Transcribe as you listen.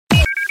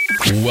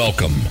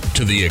Welcome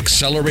to the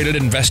Accelerated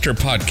Investor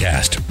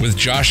Podcast with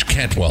Josh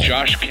Cantwell.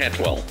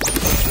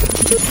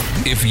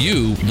 If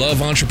you love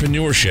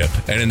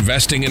entrepreneurship and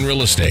investing in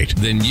real estate,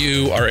 then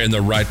you are in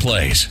the right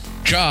place.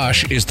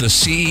 Josh is the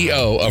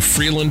CEO of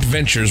Freeland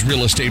Ventures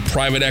Real Estate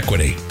Private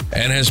Equity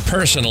and has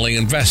personally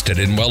invested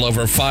in well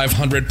over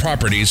 500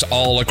 properties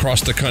all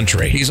across the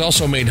country. He's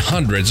also made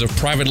hundreds of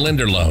private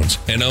lender loans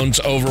and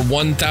owns over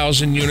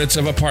 1,000 units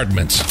of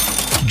apartments.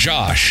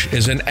 Josh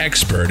is an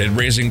expert at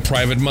raising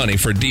private money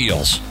for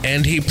deals,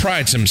 and he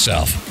prides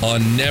himself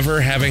on never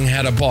having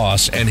had a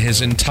boss in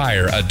his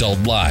entire adult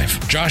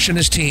life. Josh and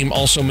his team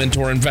also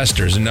mentor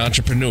investors and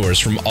entrepreneurs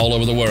from all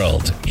over the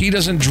world. He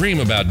doesn't dream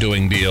about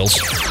doing deals.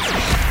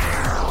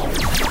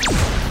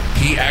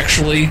 He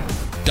actually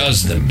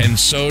does them, and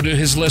so do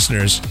his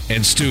listeners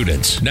and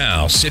students.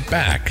 Now sit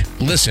back,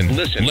 listen,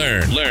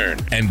 learn,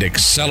 and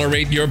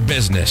accelerate your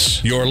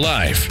business, your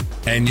life,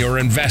 and your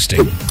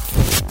investing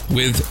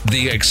with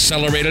the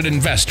Accelerated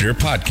Investor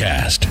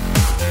Podcast.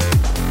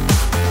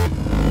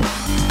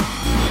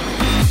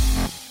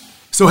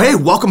 So hey,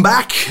 welcome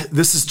back.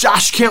 This is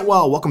Josh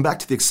Cantwell. Welcome back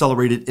to the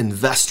Accelerated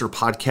Investor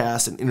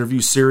Podcast, an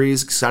interview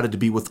series. Excited to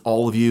be with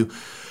all of you.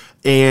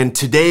 And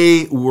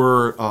today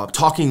we're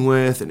talking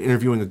with and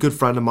interviewing a good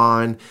friend of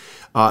mine.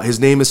 His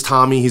name is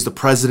Tommy. He's the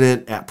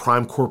president at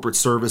Prime Corporate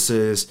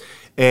Services.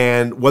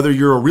 And whether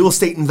you're a real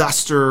estate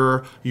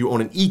investor, you own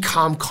an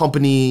e-com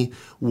company,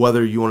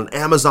 whether you own an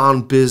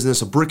Amazon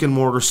business, a brick and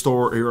mortar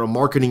store, or you're a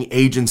marketing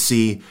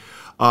agency,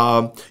 we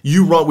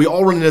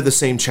all run into the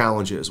same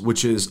challenges,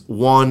 which is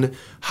one,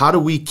 how do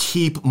we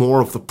keep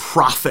more of the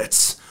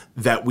profits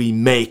that we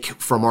make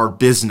from our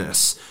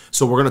business?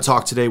 So we're going to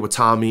talk today with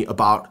Tommy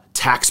about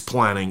tax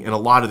planning and a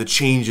lot of the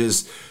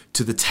changes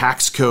to the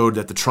tax code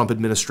that the Trump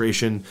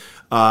administration,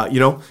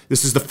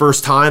 this is the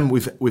first time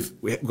we've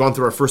gone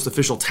through our first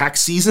official tax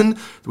season,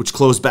 which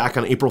closed back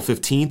on April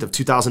 15th of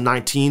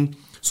 2019.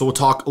 So we'll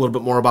talk a little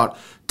bit more about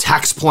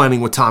tax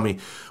planning with Tommy.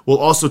 We'll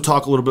also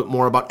talk a little bit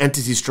more about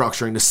entity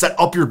structuring to set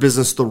up your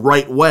business the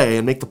right way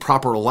and make the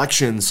proper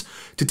elections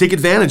to take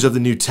advantage of the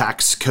new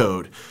tax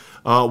code.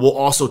 We'll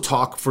also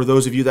talk, for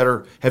those of you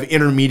that have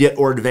intermediate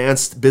or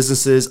advanced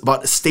businesses,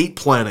 about estate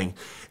planning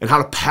and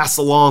how to pass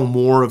along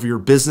more of your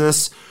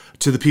business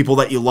to the people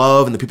that you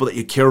love and the people that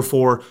you care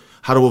for,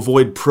 how to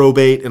avoid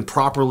probate and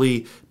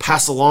properly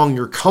pass along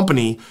your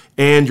company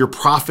and your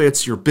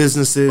profits, your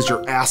businesses,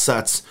 your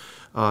assets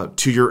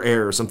to your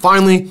heirs. And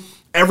finally,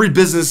 every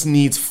business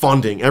needs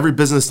funding. Every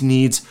business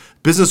needs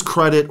business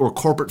credit or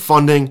corporate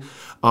funding.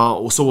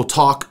 So we'll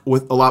talk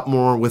with a lot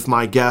more with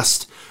my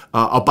guest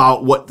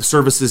about what the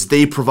services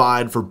they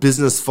provide for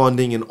business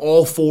funding and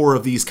all four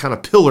of these kind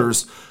of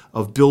pillars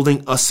of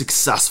building a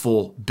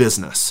successful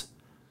business.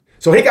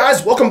 So hey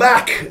guys, welcome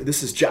back.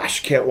 This is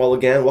Josh Cantwell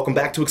again. Welcome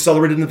back to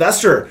Accelerated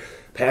Investor.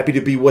 Happy to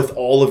be with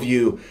all of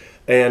you,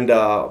 and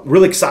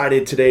really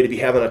excited today to be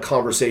having a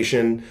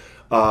conversation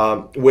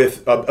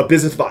with a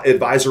business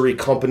advisory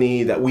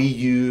company that we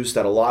use,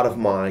 that a lot of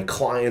my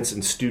clients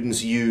and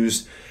students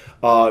use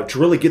to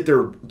really get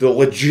the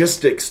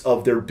logistics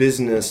of their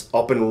business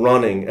up and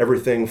running.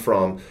 Everything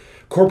from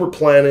corporate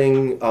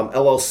planning,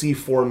 LLC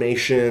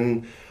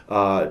formation,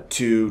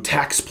 to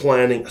tax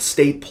planning,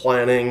 estate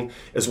planning,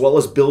 as well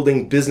as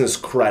building business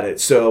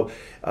credit. So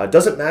it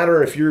doesn't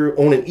matter if you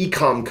own an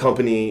e-com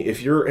company,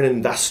 if you're an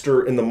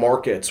investor in the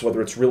markets, whether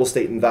it's real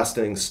estate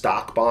investing,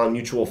 stock, bond,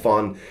 mutual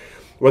fund,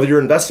 whether you're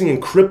investing in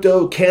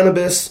crypto,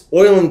 cannabis,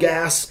 oil and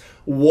gas,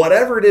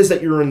 whatever it is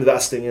that you're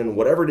investing in,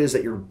 whatever it is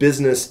that your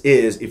business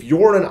is, if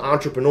you're an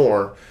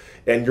entrepreneur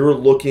and you're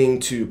looking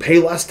to pay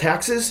less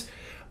taxes,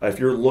 if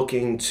you're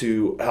looking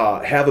to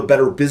have a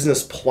better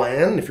business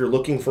plan, if you're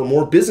looking for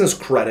more business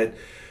credit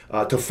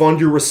to fund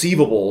your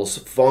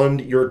receivables, fund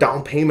your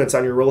down payments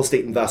on your real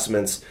estate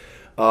investments,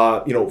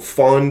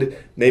 fund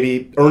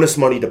maybe earnest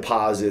money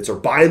deposits or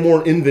buy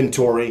more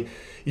inventory,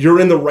 you're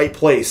in the right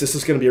place. This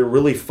is going to be a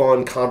really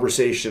fun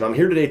conversation. I'm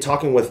here today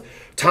talking with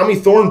Tommy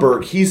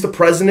Thornburgh. He's the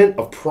president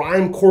of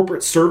Prime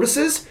Corporate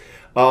Services,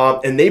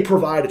 and they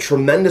provide a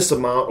tremendous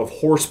amount of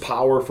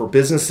horsepower for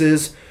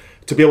businesses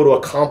to be able to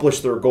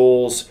accomplish their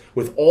goals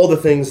with all the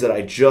things that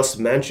I just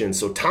mentioned.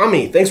 So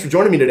Tommy, thanks for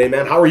joining me today,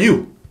 man. How are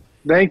you?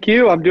 Thank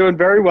you. I'm doing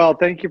very well.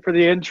 Thank you for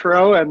the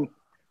intro, and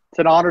it's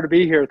an honor to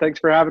be here. Thanks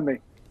for having me.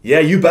 Yeah,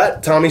 you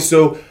bet, Tommy.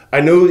 So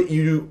I know that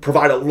you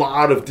provide a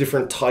lot of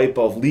different type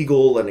of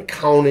legal and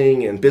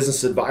accounting and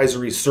business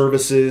advisory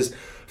services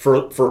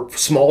for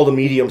small to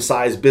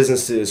medium-sized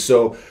businesses.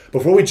 So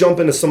before we jump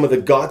into some of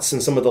the guts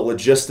and some of the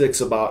logistics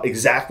about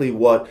exactly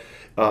what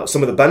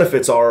some of the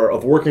benefits are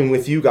of working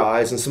with you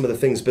guys and some of the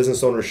things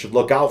business owners should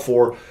look out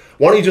for,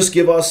 why don't you just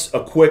give us a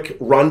quick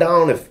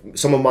rundown if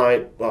some of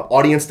my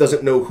audience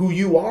doesn't know who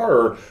you are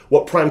or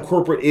what Prime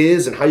Corporate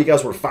is and how you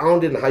guys were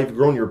founded and how you've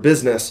grown your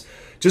business.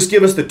 Just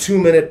give us the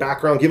 2-minute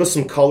background, give us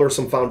some color,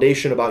 some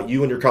foundation about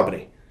you and your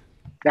company.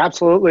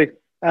 Absolutely.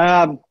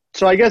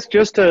 So I guess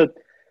just to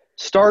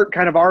start,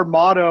 kind of our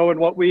motto and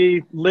what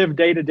we live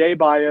day to day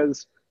by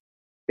is,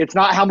 it's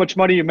not how much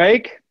money you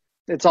make.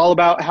 It's all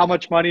about how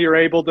much money you're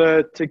able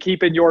to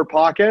keep in your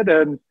pocket.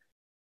 And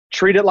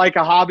treat it like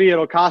a hobby.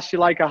 It'll cost you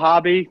like a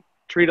hobby.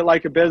 Treat it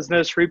like a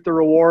business, reap the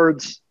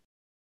rewards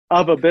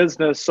of a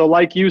business. So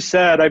like you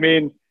said, I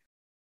mean,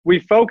 we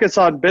focus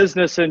on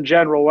business in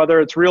general,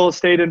 whether it's real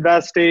estate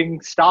investing,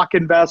 stock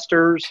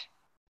investors,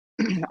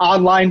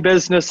 online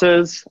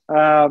businesses.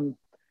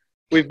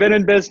 We've been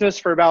in business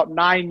for about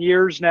 9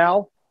 years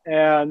now.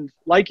 And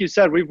like you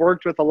said, we've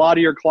worked with a lot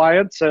of your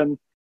clients and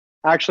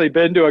actually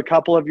been to a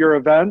couple of your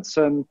events.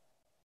 And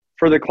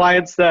for the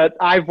clients that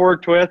I've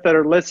worked with that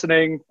are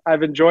listening,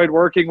 I've enjoyed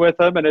working with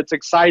them, and it's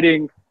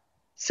exciting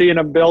seeing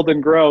them build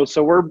and grow.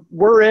 So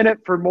we're in it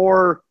for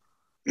more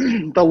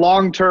the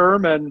long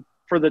term and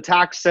for the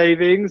tax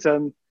savings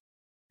and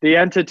the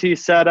entity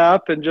set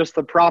up and just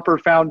the proper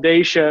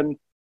foundation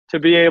to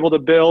be able to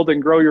build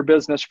and grow your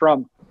business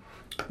from.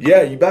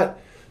 Yeah, you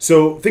bet.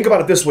 So think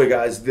about it this way,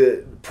 guys.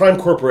 The Prime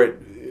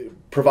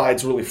Corporate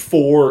provides really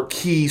 4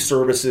 key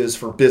services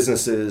for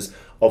businesses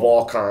of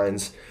all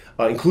kinds,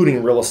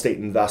 including real estate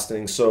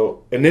investing.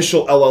 So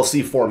initial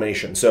LLC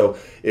formation. So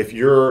if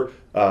you're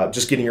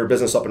just getting your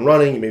business up and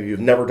running, maybe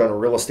you've never done a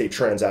real estate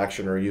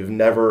transaction, or you've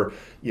never,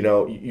 you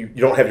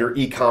don't have your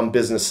e-com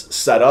business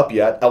set up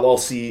yet,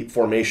 LLC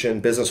formation,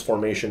 business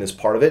formation is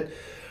part of it.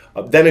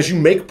 Then as you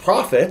make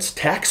profits,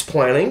 tax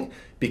planning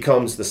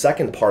becomes the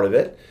second part of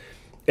it.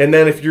 And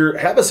then if you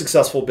have a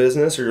successful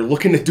business or you're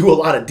looking to do a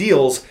lot of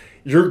deals,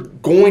 you're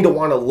going to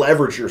want to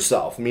leverage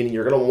yourself, meaning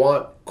you're going to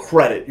want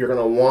credit, you're going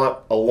to want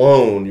a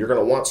loan, you're going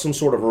to want some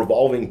sort of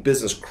revolving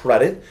business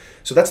credit.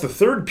 So that's the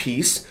third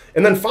piece.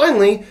 And then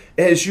finally,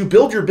 as you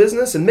build your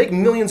business and make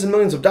millions and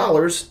millions of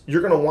dollars,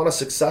 you're going to want to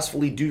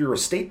successfully do your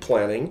estate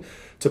planning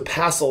to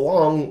pass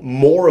along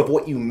more of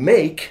what you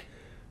make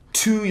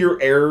to your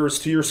heirs,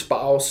 to your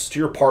spouse, to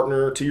your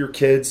partner, to your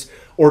kids,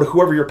 or to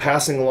whoever you're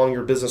passing along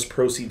your business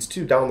proceeds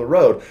to down the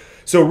road.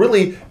 So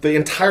really, the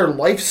entire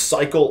life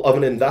cycle of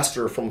an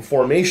investor, from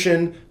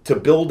formation to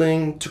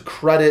building to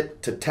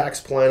credit to tax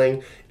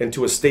planning and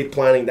to estate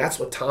planning, that's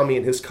what Tommy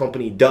and his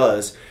company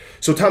does.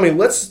 So Tommy,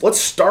 let's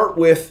start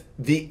with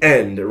the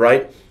end,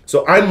 right?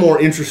 So I'm more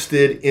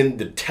interested in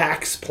the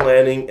tax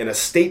planning and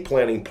estate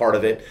planning part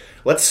of it.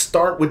 Let's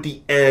start with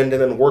the end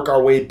and then work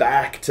our way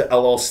back to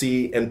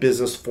LLC and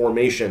business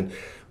formation.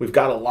 We've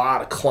got a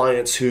lot of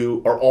clients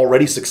who are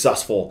already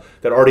successful,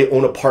 that already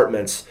own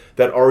apartments,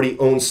 that already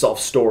own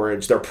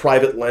self-storage. They're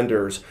private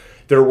lenders.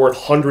 They're worth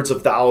hundreds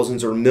of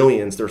thousands or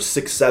millions. They're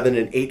 6, 7,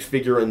 and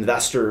 8-figure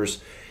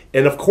investors.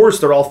 And of course,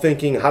 they're all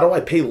thinking, how do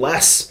I pay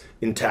less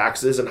in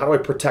taxes, and how do I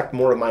protect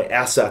more of my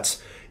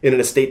assets in an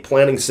estate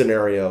planning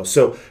scenario?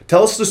 So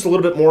tell us just a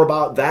little bit more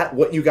about that,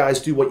 what you guys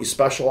do, what you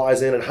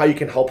specialize in, and how you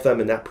can help them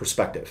in that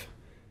perspective.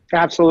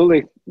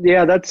 Absolutely.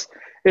 Yeah,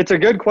 it's a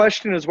good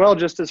question as well,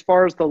 just as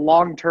far as the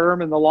long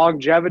term and the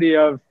longevity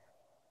of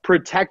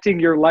protecting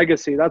your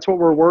legacy. That's what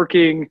we're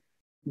working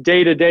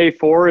day to day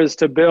for, is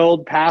to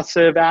build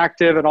passive,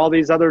 active, and all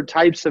these other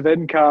types of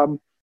income.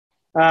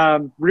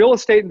 Real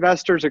estate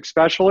investors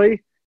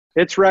especially,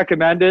 it's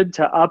recommended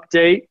to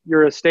update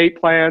your estate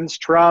plans,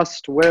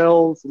 trust,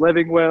 wills,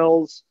 living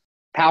wills,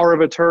 power of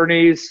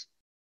attorneys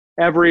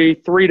every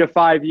 3 to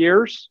 5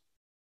 years.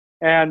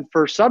 And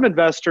for some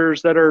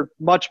investors that are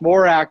much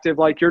more active,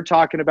 like you're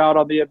talking about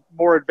on the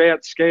more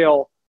advanced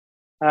scale,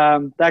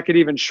 that could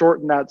even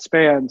shorten that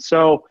span.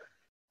 So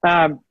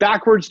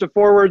backwards to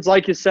forwards,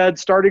 like you said,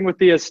 starting with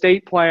the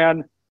estate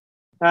plan,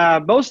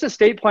 most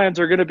estate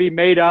plans are going to be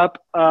made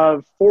up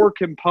of 4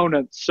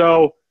 components.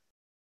 So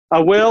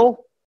a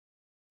will,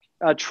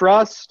 a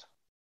trust,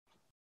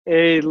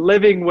 a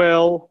living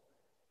will,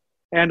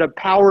 and a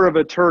power of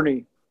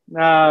attorney.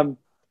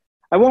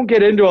 I won't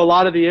get into a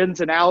lot of the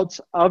ins and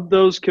outs of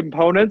those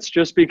components,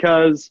 just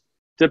because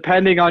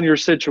depending on your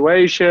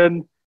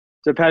situation,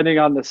 depending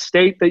on the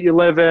state that you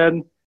live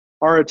in,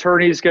 our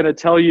attorney is going to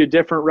tell you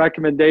different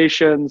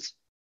recommendations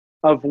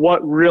of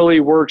what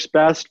really works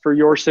best for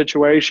your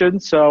situation.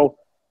 So,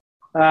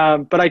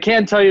 but I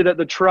can tell you that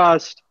the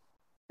trust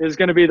is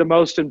going to be the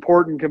most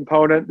important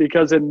component,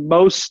 because in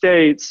most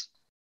states,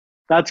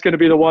 that's going to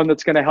be the one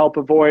that's going to help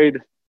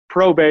avoid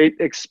probate,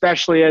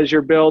 especially as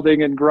you're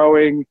building and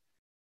growing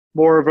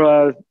more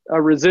of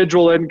a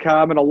residual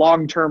income and a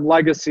long-term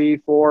legacy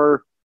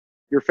for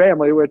your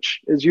family, which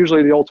is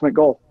usually the ultimate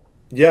goal.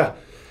 Yeah.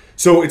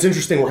 So it's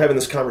interesting we're having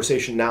this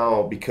conversation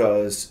now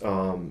because,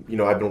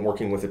 I've been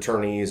working with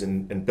attorneys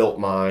and built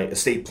my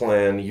estate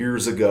plan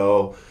years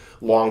ago,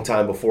 long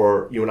time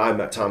before you and I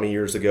met, Tommy,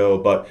 years ago.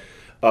 But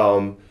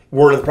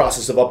we're in the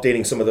process of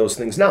updating some of those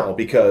things now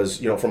because,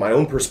 from my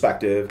own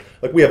perspective,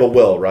 like we have a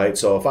will, right?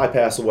 So if I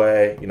pass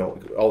away,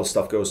 all this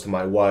stuff goes to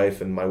my wife,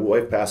 and my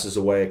wife passes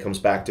away, it comes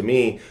back to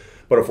me.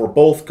 But if we're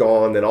both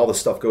gone, then all this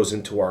stuff goes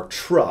into our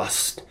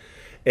trust.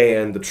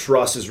 And the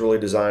trust is really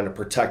designed to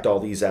protect all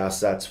these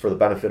assets for the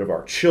benefit of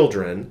our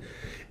children.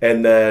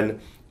 And then,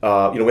 we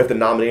have to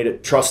nominate a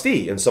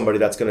trustee and somebody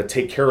that's going to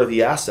take care of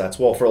the assets.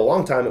 Well, for a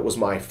long time, it was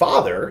my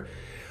father.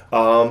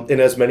 And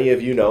as many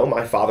of you know,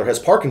 my father has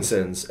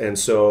Parkinson's. And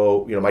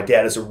so, my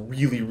dad is a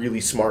really, really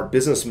smart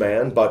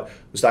businessman, but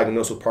was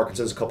diagnosed with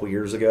Parkinson's a couple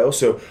years ago.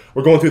 So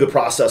we're going through the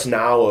process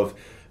now of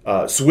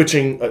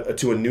switching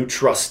to a new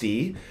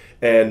trustee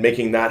and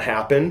making that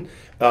happen.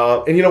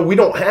 And we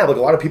don't have, like,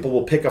 a lot of people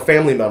will pick a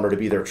family member to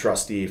be their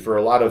trustee. For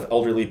a lot of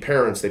elderly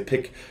parents, they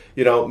pick,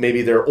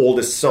 maybe their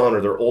oldest son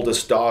or their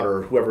oldest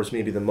daughter, whoever's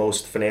maybe the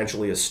most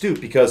financially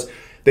astute, because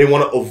they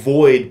want to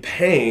avoid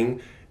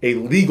paying a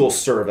legal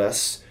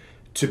service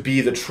to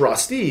be the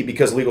trustee,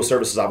 because legal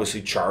services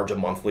obviously charge a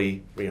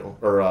monthly,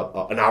 or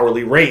an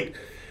hourly rate.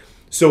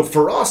 So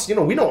for us,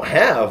 we don't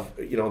have,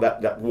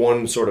 that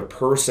one sort of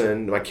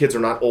person. My kids are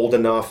not old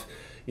enough,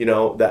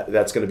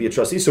 that's going to be a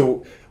trustee.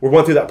 So we're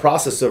going through that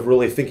process of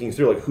really thinking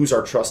through, like, who's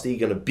our trustee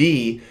going to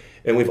be?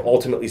 And we've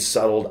ultimately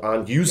settled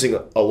on using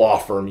a law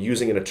firm,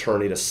 using an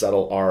attorney to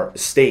settle our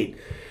estate.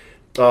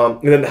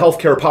 And then the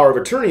healthcare power of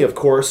attorney, of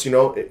course,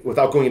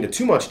 without going into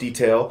too much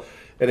detail,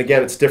 and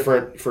again, it's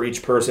different for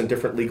each person,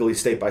 different legally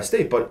state by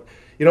state. But,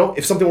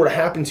 if something were to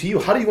happen to you,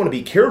 how do you want to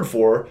be cared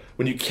for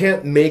when you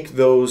can't make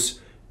those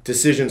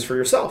decisions for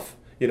yourself?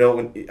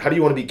 How do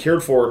you want to be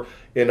cared for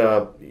in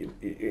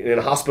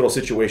a hospital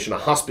situation, a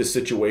hospice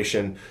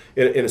situation,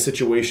 in a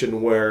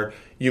situation where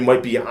you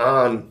might be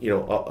on,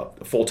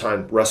 a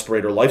full-time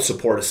respirator life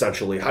support,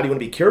 essentially? How do you want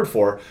to be cared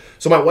for?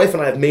 So my wife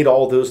and I have made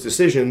all those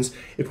decisions.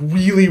 It's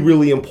really,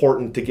 really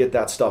important to get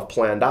that stuff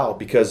planned out,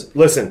 because,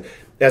 listen,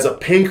 as a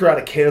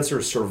pancreatic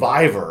cancer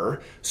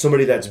survivor,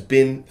 somebody that's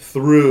been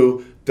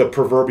through the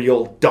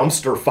proverbial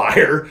dumpster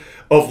fire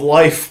of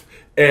life,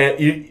 and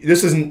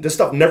this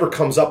stuff never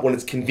comes up when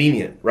it's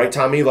convenient, right,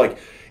 Tommy? Like,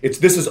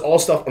 this is all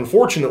stuff,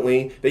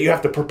 unfortunately, that you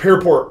have to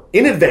prepare for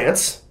in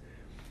advance,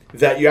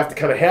 that you have to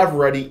kind of have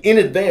ready in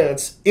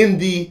advance in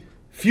the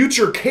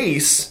future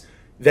case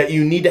that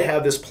you need to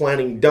have this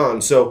planning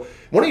done. So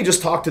why don't you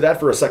just talk to that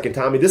for a second,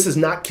 Tommy? This is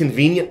not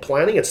convenient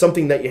planning. It's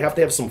something that you have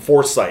to have some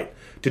foresight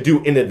to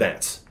do in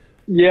advance.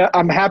 Yeah,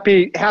 I'm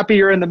happy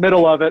you're in the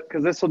middle of it,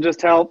 because this will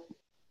just help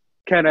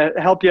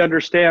you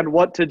understand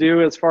what to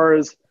do as far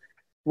as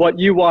what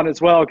you want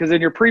as well. Because in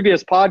your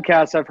previous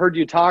podcast, I've heard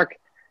you talk,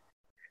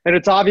 and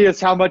it's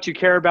obvious how much you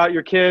care about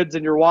your kids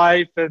and your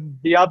wife and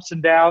the ups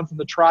and downs and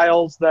the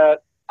trials that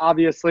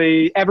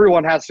obviously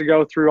everyone has to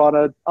go through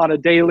on a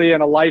daily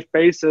and a life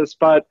basis.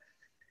 But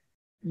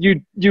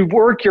you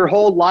work your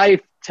whole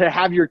life to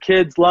have your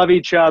kids love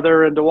each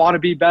other and to want to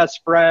be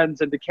best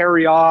friends and to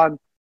carry on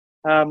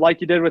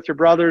like you did with your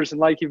brothers and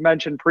like you've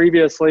mentioned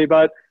previously.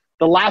 But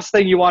the last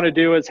thing you want to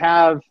do is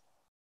have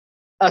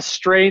a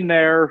strain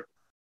there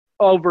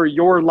over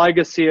your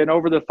legacy and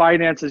over the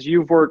finances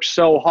you've worked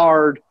so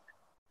hard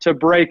to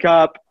break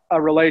up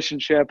a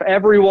relationship.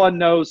 Everyone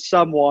knows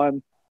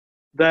someone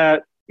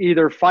that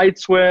either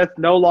fights with,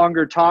 no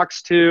longer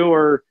talks to,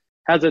 or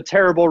has a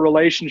terrible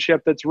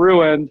relationship that's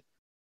ruined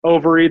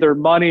over either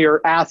money or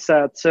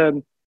assets.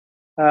 And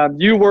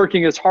you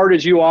working as hard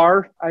as you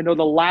are, I know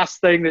the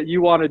last thing that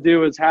you want to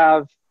do is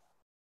have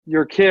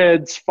your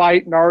kids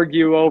fight and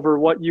argue over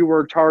what you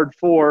worked hard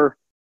for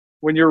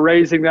when you're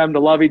raising them to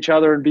love each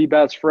other and be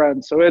best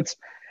friends. So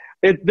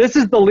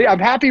I'm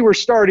happy we're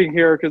starting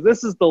here, because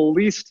this is the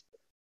least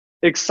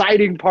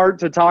exciting part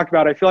to talk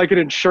about. I feel like an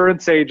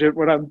insurance agent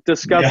when I'm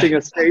discussing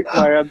estate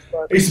plans.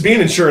 I used to be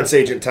an insurance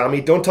agent,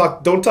 Tommy. Don't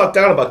talk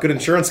down about good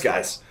insurance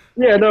guys.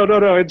 Yeah, no.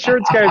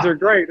 Insurance guys are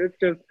great.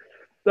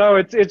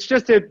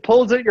 It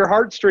pulls at your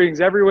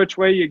heartstrings every which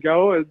way you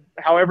go, and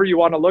however you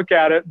want to look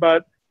at it.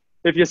 But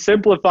if you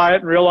simplify it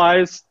and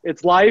realize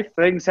it's life,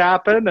 things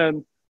happen,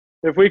 and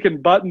if we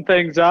can button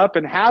things up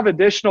and have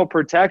additional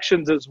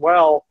protections as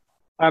well,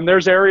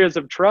 there's areas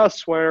of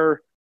trust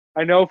where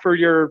I know for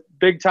your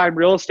big-time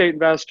real estate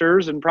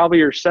investors and probably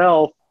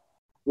yourself,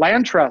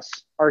 land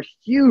trusts are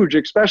huge,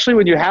 especially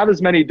when you have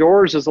as many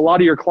doors as a lot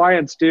of your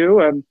clients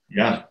do. And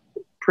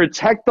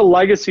protect the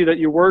legacy that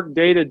you work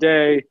day to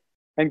day,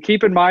 and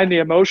keep in mind the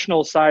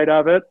emotional side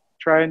of it,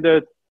 trying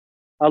to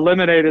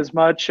eliminate as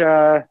much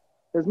as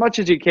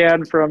you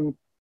can from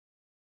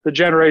the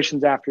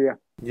generations after you.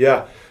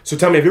 Yeah. So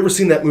Tommy, have you ever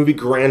seen that movie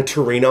Gran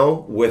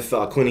Torino with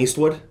Clint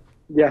Eastwood?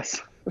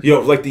 Yes.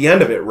 Like the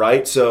end of it,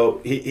 right?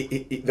 So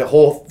the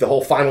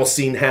whole final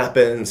scene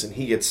happens, and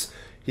he gets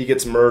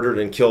murdered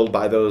and killed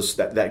by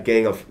that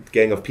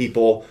gang of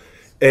people,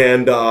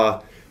 and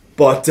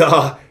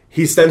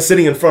he's then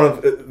sitting in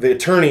front of the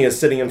attorney is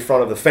sitting in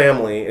front of the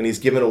family, and he's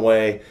giving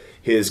away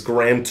his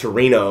Gran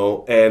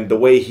Torino, and the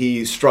way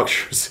he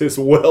structures his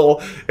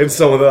will and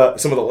some of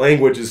the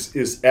language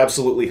is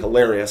absolutely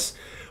hilarious.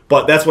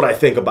 But that's what I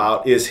think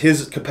about, is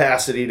his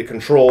capacity to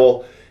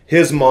control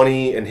his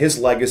money and his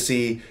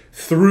legacy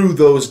through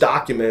those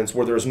documents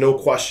where there's no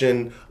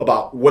question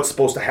about what's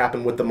supposed to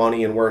happen with the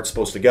money and where it's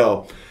supposed to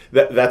go.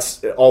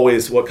 That's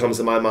always what comes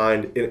to my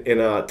mind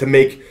to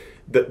make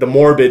the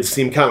morbid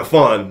seem kind of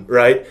fun,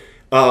 right?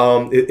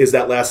 Is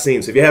that last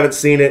scene. So if you haven't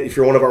seen it, if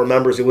you're one of our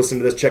members, you listen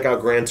to this, check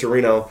out Gran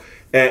Torino.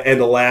 And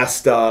the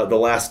last 10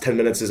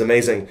 minutes is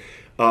amazing.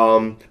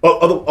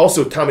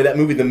 Also, Tommy, that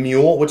movie The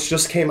Mule, which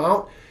just came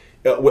out,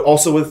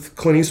 also with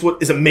Clint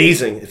Eastwood, is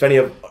amazing. If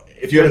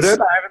If you Is it?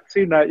 I haven't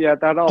seen that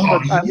yet. I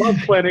love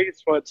Clint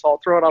Eastwood, so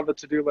I'll throw it on the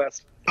to-do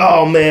list.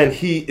 Oh man,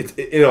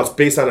 it's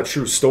based on a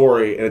true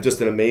story, and it's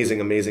just an amazing.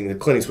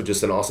 Clint Eastwood,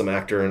 just an awesome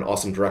actor and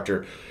awesome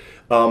director.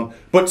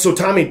 But so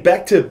Tommy,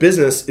 back to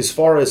business as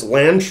far as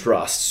land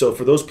trusts. So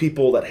for those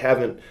people that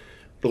haven't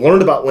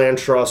learned about land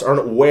trusts, aren't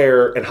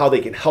aware, and how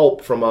they can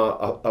help from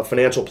a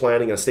financial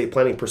planning and estate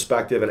planning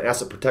perspective and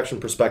asset protection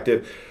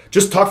perspective,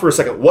 just talk for a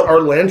second. What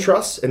are land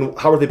trusts and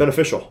how are they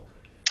beneficial?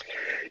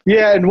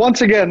 Yeah, and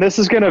once again, this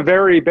is going to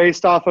vary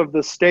based off of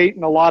the state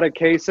in a lot of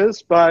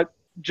cases, but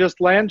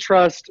just land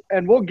trust,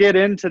 and we'll get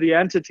into the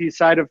entity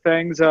side of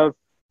things of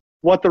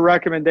what the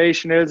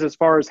recommendation is as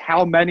far as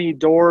how many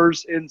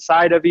doors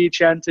inside of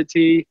each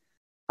entity,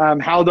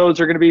 how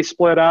those are going to be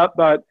split up.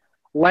 But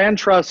land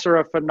trusts are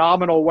a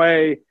phenomenal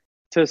way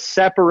to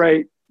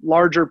separate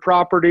larger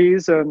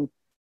properties and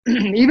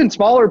even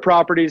smaller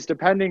properties,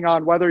 depending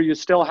on whether you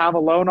still have a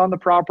loan on the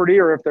property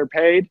or if they're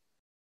paid.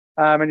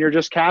 And you're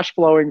just cash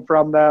flowing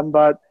from them.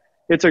 But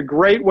it's a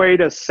great way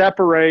to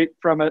separate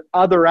from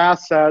other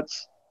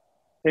assets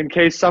in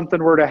case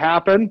something were to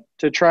happen,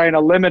 to try and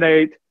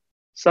eliminate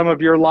some of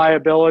your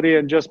liability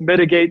and just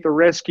mitigate the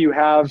risk you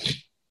have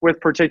with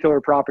particular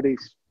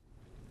properties.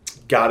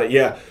 Got it.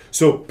 Yeah.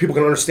 So people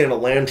can understand a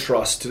land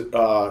trust.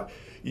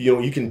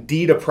 You can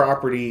deed a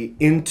property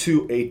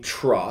into a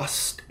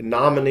trust,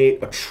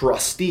 nominate a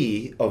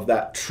trustee of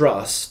that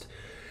trust,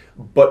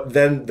 but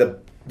then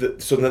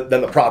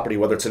then the property,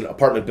 whether it's an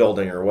apartment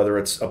building or whether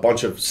it's a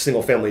bunch of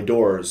single family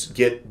doors,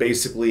 get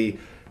basically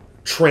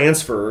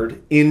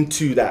transferred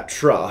into that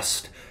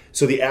trust.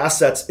 So the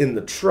assets in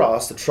the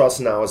trust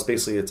now is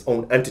basically its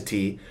own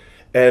entity,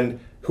 and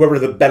whoever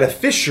the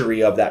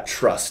beneficiary of that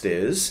trust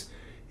is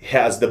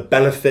has the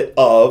benefit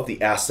of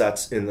the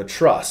assets in the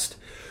trust.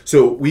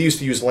 So we used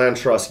to use land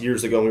trust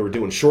years ago when we were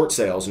doing short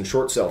sales and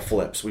short sale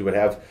flips. We would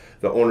have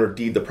the owner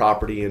deed the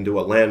property into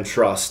a land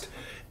trust,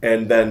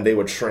 and then they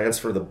would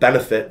transfer the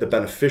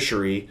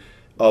beneficiary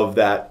of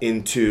that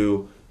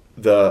into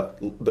the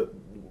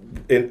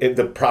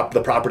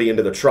property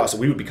into the trust.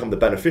 We would become the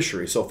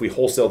beneficiary. So if we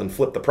wholesaled and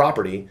flipped the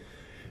property,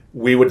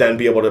 we would then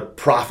be able to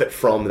profit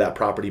from that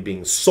property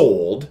being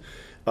sold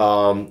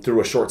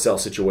through a short sale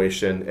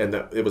situation, and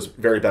it was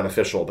very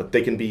beneficial. But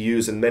they can be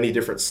used in many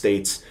different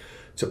states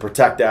to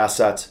protect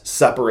assets,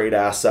 separate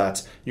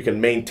assets. You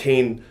can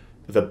maintain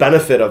the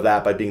benefit of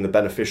that by being the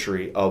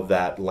beneficiary of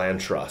that land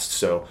trust.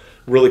 So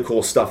really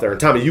cool stuff there. And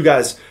Tommy, you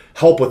guys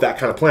help with that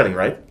kind of planning,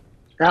 right?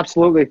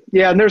 Absolutely.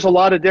 Yeah, and there's a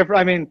lot of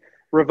different,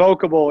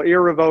 revocable,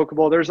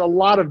 irrevocable. There's a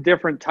lot of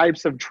different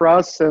types of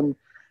trusts, and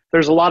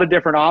there's a lot of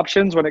different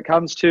options when it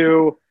comes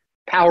to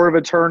power of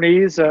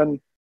attorneys and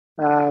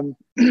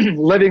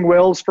living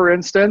wills, for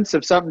instance.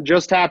 If something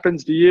just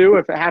happens to you,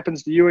 if it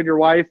happens to you and your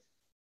wife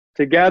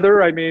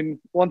together,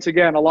 once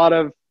again, a lot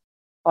of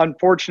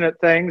unfortunate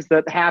things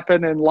that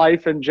happen in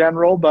life in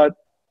general, but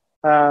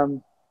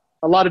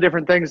a lot of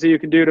different things that you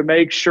can do to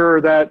make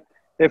sure that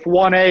if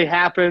 1A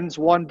happens,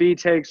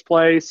 1B takes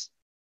place.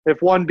 If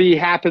 1B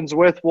happens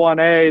with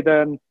 1A,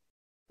 then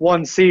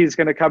 1C is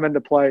going to come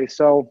into play.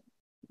 So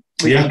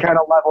we can kind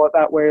of level it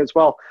that way as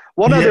well.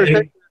 One other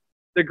thing,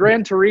 the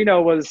Gran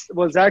Torino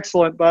was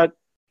excellent, but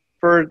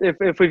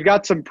if we've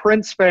got some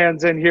Prince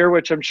fans in here,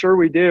 which I'm sure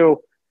we do,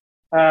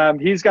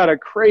 he's got a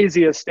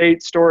crazy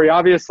estate story.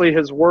 Obviously,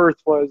 his worth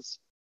was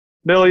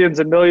millions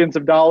and millions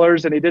of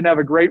dollars, and he didn't have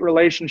a great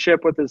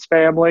relationship with his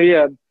family.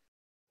 And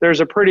there's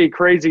a pretty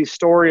crazy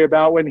story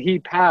about when he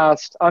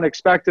passed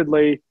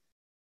unexpectedly.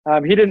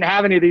 He didn't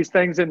have any of these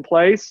things in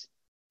place,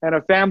 and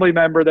a family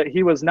member that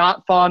he was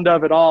not fond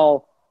of at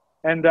all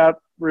ended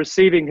up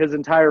receiving his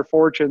entire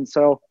fortune.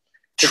 So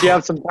if you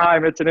have some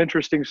time, it's an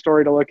interesting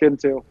story to look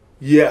into.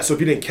 Yeah, so if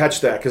you didn't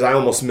catch that, because I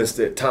almost missed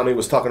it, Tommy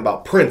was talking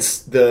about Prince,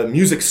 the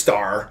music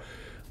star.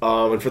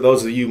 And for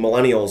those of you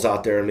millennials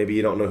out there, maybe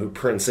you don't know who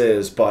Prince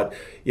is, but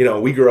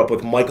we grew up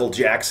with Michael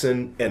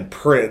Jackson and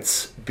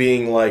Prince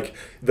being like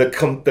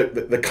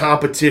the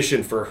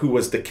competition for who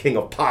was the king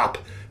of pop,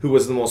 who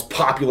was the most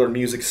popular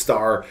music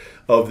star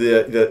of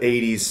the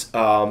 80s.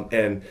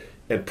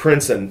 And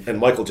Prince and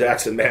Michael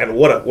Jackson, man,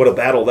 what a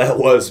battle that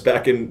was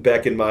back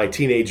in my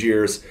teenage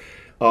years.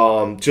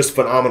 Just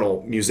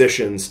phenomenal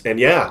musicians. And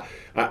yeah,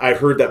 I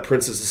heard that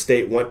Prince's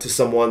estate went to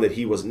someone that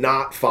he was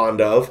not fond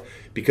of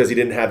because he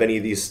didn't have any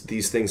of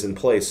these things in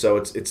place. So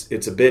it's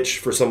a bitch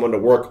for someone to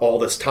work all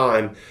this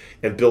time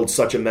and build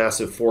such a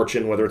massive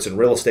fortune, whether it's in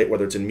real estate,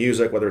 whether it's in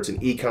music, whether it's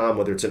in e-com,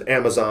 whether it's in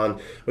Amazon,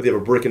 whether you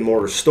have a brick and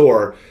mortar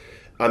store.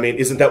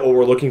 Isn't that what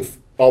we're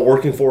all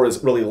working for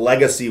is really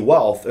legacy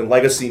wealth? And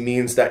legacy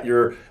means that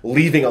you're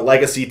leaving a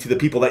legacy to the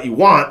people that you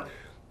want,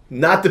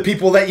 not the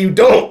people that you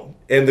don't.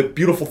 And the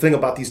beautiful thing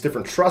about these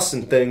different trusts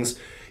and things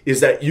is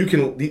that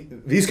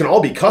these can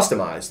all be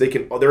customized.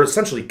 They're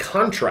essentially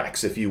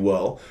contracts, if you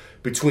will,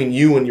 between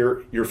you and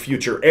your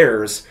future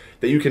heirs,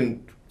 that you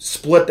can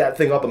split that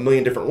thing up a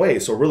million different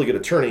ways. So a really good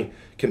attorney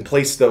can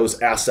place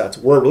those assets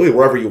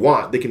wherever you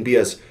want. They can be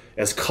as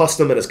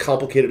custom and as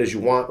complicated as you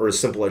want or as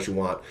simple as you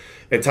want.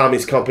 And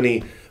Tommy's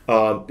company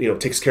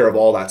takes care of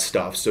all that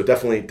stuff. So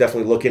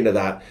definitely look into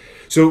that.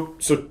 So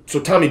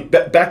Tommy,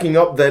 backing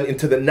up then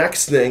into the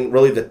next thing,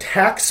 really the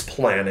tax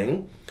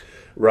planning,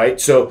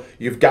 right? So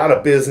you've got a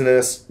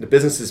business, the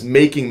business is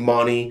making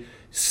money,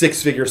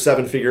 6-figure,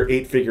 7-figure,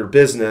 8-figure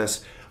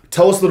business.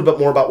 Tell us a little bit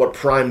more about what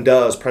Prime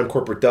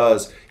Corporate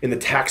does in the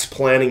tax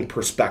planning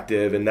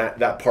perspective and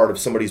that part of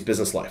somebody's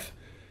business life.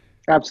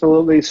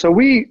 Absolutely. So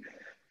we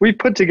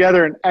put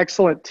together an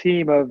excellent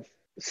team of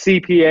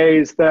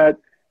CPAs that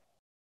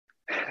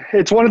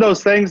it's one of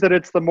those things that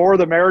it's the more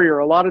the merrier.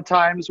 A lot of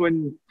times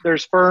when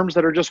there's firms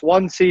that are just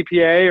one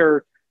CPA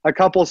or a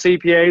couple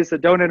CPAs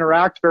that don't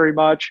interact very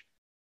much,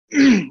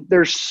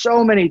 there's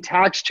so many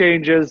tax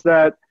changes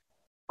that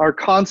are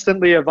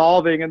constantly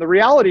evolving. And the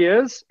reality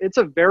is it's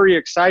a very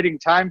exciting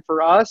time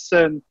for us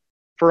and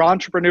for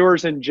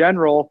entrepreneurs in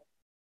general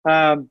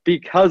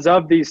because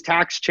of these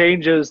tax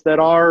changes that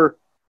are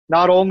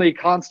not only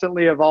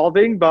constantly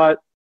evolving, but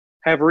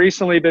have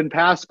recently been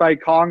passed by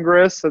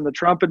Congress and the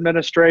Trump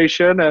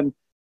administration. And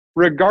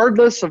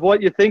regardless of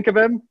what you think of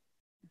him,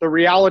 the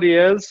reality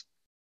is,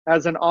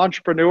 as an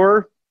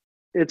entrepreneur,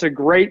 it's a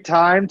great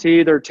time to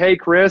either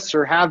take risks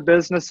or have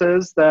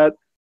businesses that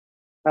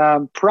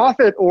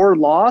profit or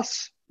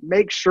loss,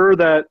 make sure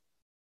that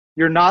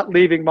you're not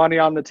leaving money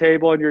on the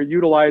table and you're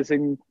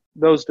utilizing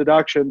those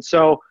deductions.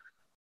 So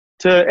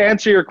to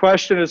answer your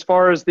question, as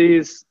far as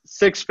these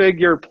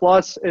 6-figure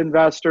plus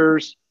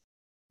investors,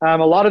 a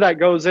lot of that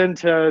goes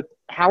into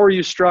how are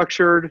you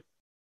structured?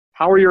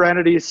 How are your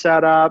entities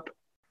set up?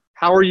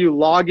 How are you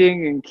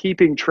logging and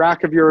keeping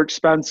track of your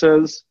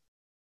expenses?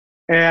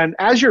 And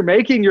as you're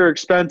making your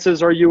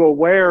expenses, are you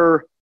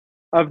aware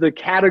of the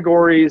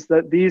categories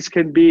that these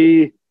can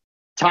be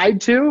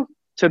tied to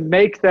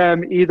make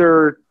them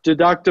either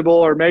deductible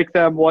or make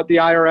them what the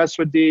IRS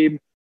would deem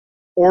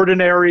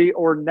ordinary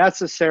or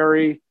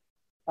necessary?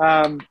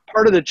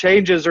 Part of the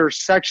changes are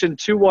Section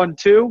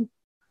 212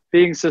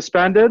 being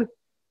suspended.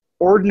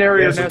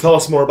 Ordinary. Yeah, so tell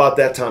us more about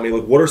that, Tommy.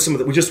 Like, what are some of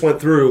the, we just went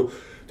through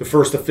the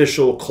first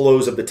official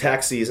close of the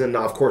tax season.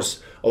 Now, of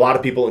course, a lot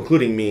of people,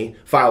 including me,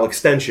 file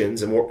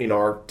extensions, and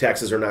our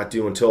taxes are not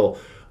due until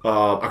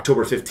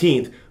October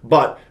 15th.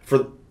 But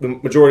for the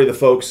majority of the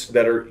folks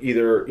that are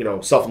either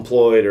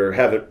self-employed or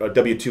have a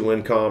W-2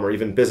 income, or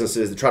even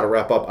businesses that try to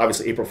wrap up,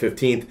 obviously April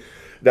 15th.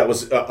 That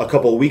was a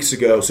couple of weeks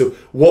ago. So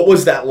what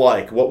was that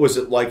like? What was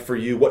it like for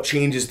you? What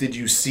changes did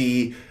you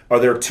see? Are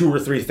there 2 or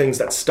 3 things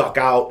that stuck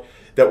out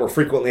that were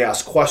frequently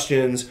asked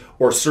questions,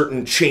 or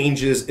certain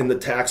changes in the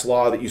tax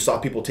law that you saw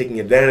people taking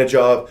advantage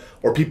of,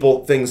 or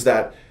things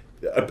that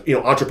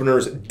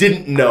entrepreneurs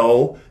didn't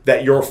know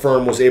that your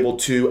firm was able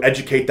to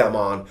educate them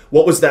on?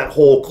 What was that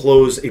whole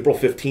close April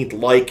 15th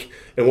like,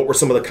 and what were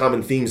some of the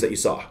common themes that you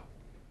saw?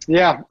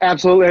 Yeah,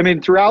 absolutely. I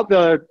mean, throughout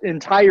the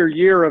entire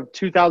year of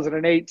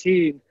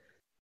 2018,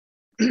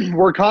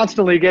 we're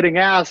constantly getting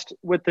asked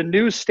with the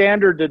new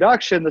standard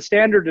deduction. The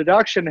standard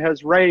deduction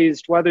has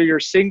raised, whether you're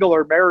single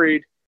or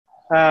married,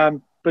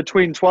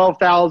 between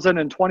 $12,000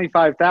 and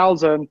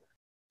 $25,000.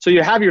 So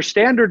you have your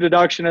standard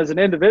deduction as an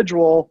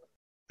individual,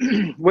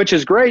 which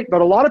is great,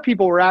 but a lot of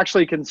people were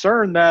actually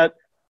concerned that,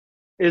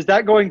 is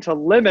that going to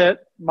limit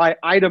my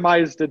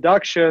itemized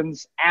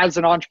deductions as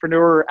an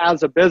entrepreneur,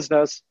 as a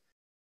business?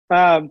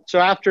 So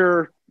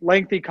after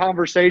lengthy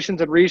conversations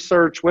and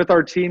research with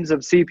our teams of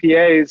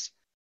CPAs,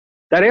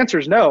 that answer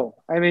is no.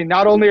 I mean,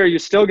 not only are you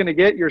still going to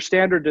get your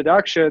standard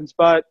deductions,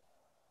 but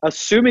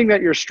assuming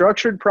that you're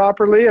structured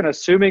properly and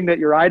assuming that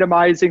you're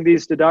itemizing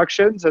these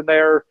deductions and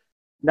they're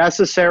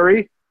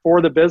necessary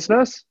for the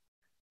business,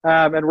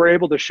 and we're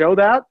able to show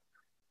that,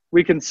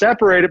 we can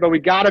separate it, but we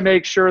got to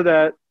make sure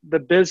that the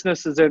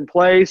business is in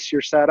place,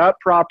 you're set up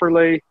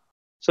properly,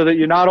 so that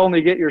you not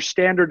only get your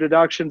standard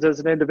deductions as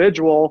an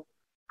individual,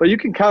 but you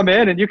can come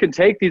in and you can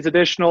take these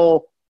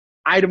additional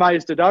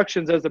itemized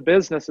deductions as a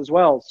business as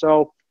well.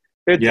 So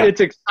it's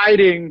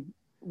exciting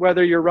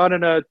whether you're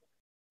running a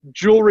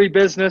jewelry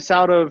business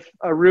out of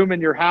a room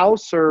in your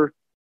house, or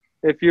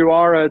if you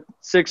are a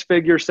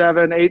 6-figure,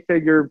 7,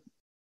 8-figure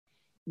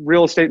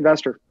real estate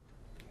investor.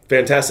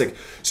 Fantastic.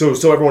 So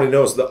everyone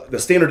knows the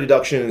standard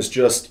deduction is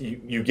just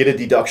you get a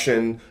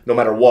deduction no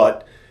matter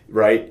what,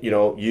 right?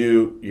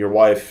 You, your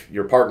wife,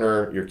 your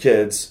partner, your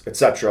kids,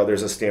 etc.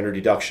 There's a standard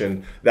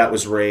deduction that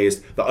was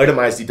raised. The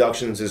itemized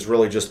deductions is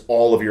really just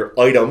all of your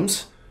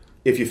items,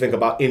 if you think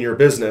about in your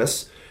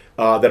business,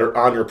 that are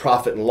on your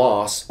profit and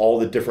loss, all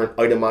the different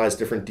itemized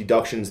different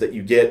deductions that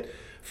you get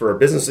for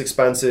business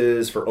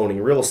expenses, for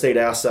owning real estate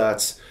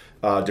assets,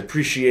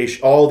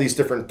 depreciation, all these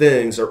different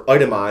things are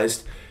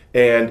itemized.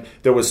 And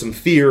there was some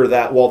fear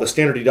that, well, the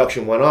standard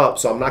deduction went up,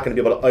 so I'm not going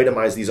to be able to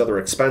itemize these other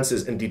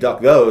expenses and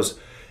deduct those.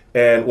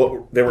 And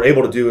what they were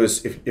able to do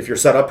is, if you're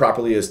set up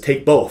properly, is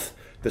take both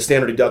the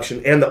standard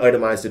deduction and the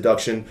itemized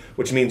deduction,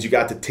 which means you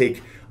got to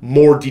take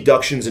more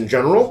deductions in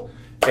general,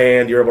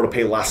 and you're able to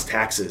pay less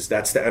taxes.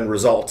 That's the end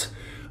result.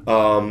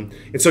 And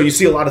so you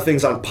see a lot of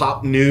things on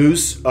pop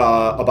news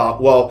about,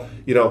 well,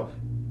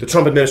 the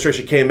Trump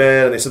administration came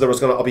in and they said there was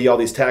going to be all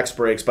these tax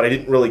breaks, but I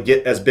didn't really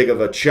get as big of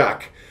a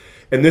check.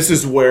 And this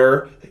is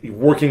where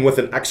working with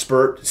an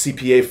expert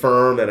CPA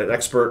firm and an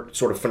expert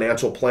sort of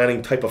financial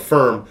planning type of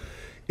firm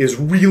is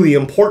really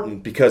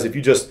important, because if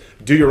you just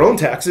do your own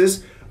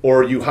taxes,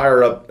 or you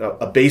hire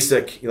a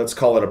basic, let's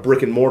call it a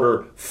brick and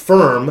mortar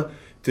firm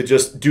to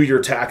just do your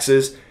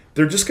taxes,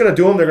 they're just going to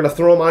do them. They're going to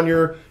throw them on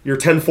your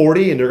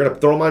 1040, and they're going to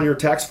throw them on your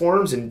tax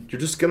forms, and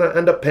you're just going to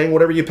end up paying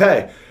whatever you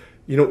pay.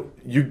 You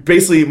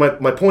basically,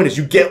 my point is,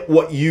 you get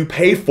what you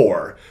pay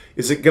for.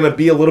 Is it going to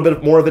be a little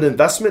bit more of an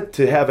investment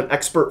to have an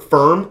expert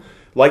firm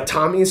like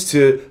Tommy's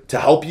to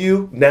help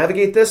you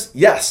navigate this?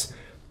 Yes.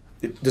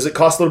 Does it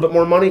cost a little bit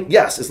more money?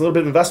 Yes. Is a little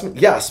bit of investment?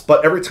 Yes.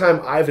 But every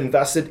time I've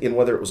invested in,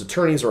 whether it was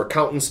attorneys or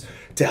accountants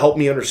to help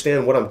me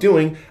understand what I'm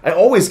doing, I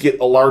always get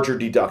a larger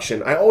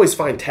deduction. I always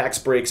find tax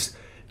breaks,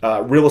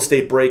 real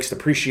estate breaks,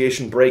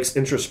 depreciation breaks,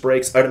 interest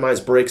breaks,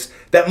 itemized breaks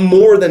that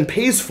more than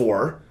pays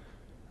for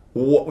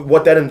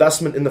what that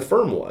investment in the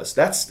firm was.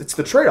 It's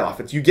the trade-off.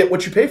 It's you get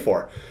what you pay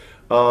for.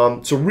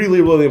 So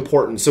really, really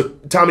important. So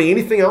Tommy,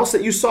 anything else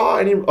that you saw?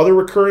 Any other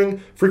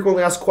recurring,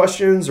 frequently asked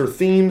questions or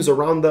themes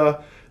around the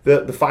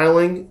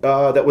filing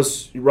that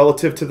was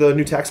relative to the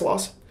new tax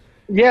laws?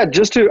 Yeah,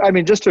 just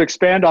to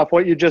expand off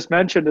what you just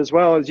mentioned as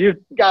well, is you've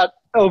got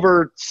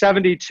over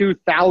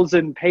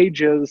 72,000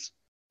 pages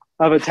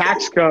of a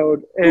tax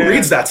code. Who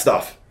reads that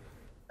stuff?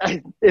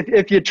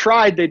 If you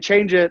tried, they'd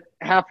change it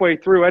halfway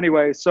through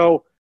anyway.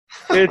 So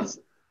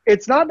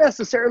it's not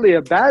necessarily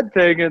a bad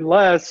thing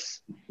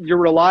unless you're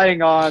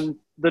relying on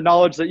the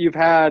knowledge that you've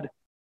had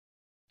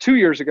 2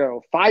 years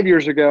ago, 5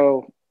 years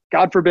ago,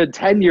 God forbid,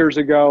 10 years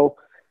ago.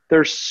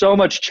 There's so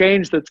much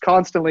change that's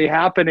constantly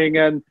happening.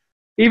 And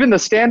even the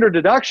standard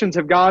deductions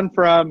have gone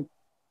from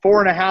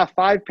 4.5,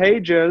 5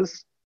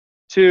 pages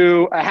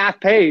to a half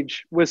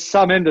page with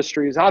some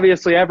industries.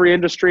 Obviously, every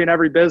industry and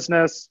every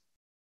business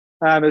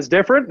is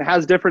different and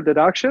has different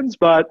deductions.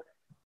 But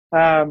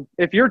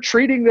if you're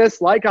treating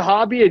this like a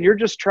hobby and you're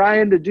just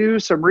trying to do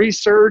some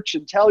research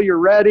until you're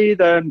ready,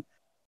 then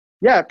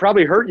yeah, it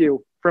probably hurt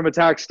you from a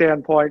tax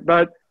standpoint.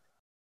 But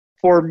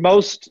for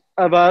most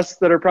of us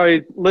that are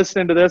probably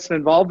listening to this and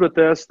involved with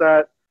this,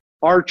 that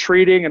are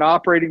treating and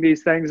operating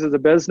these things as a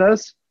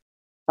business,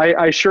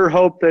 I sure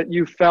hope that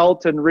you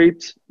felt and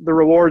reaped the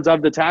rewards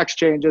of the tax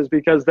changes,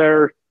 because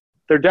they're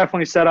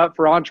definitely set up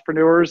for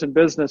entrepreneurs and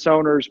business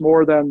owners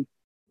more than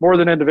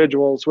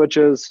individuals, which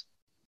is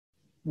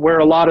where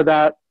a lot of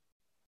that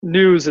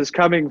news is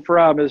coming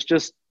from, is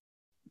just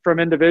from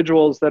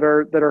individuals that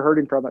are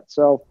hurting from it.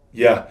 So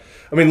yeah,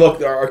 I mean,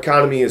 look, our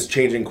economy is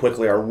changing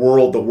quickly. The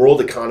world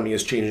economy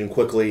is changing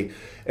quickly,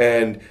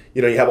 and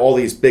you have all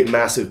these big,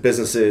 massive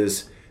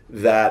businesses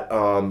that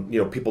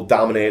people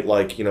dominate.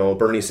 Like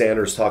Bernie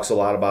Sanders talks a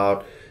lot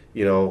about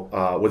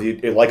whether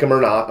you like him or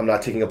not. I'm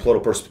not taking a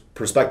political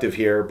perspective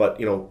here, but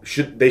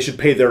they should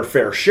pay their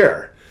fair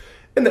share,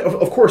 and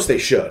of course they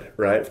should,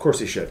 right? Of course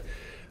they should.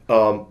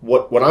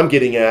 What I'm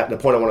getting at, and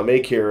the point I want to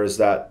make here, is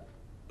that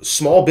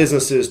small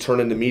businesses turn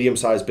into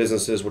medium-sized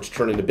businesses, which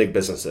turn into big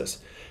businesses.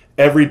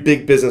 Every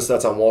big business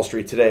that's on Wall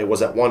Street today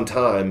was at one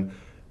time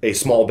a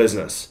small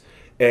business.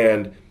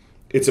 And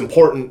it's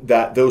important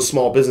that those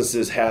small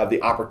businesses have the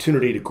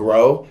opportunity to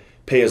grow,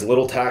 pay as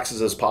little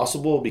taxes as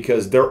possible,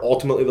 because they're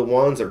ultimately the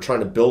ones that are trying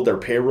to build their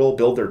payroll,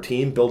 build their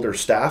team, build their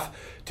staff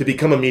to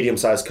become a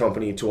medium-sized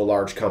company to a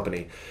large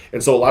company.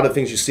 And so a lot of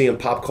things you see in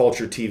pop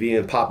culture, TV,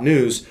 and pop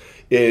news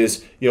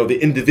is,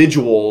 the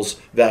individuals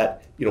that,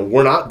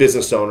 were not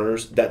business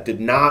owners, that did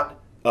not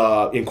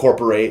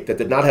incorporate, that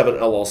did not have an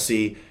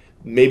LLC.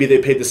 Maybe they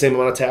paid the same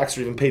amount of tax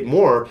or even paid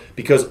more,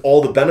 because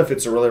all the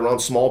benefits are really around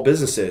small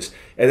businesses.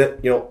 And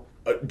that,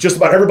 just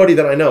about everybody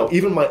that I know,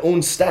 even my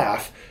own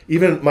staff,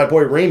 even my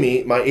boy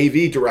Ramey, my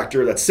AV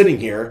director that's sitting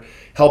here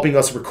helping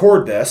us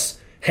record this,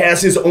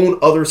 has his own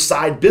other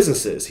side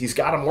businesses. He's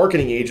got a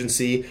marketing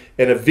agency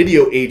and a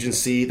video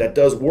agency that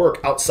does work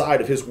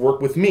outside of his work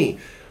with me.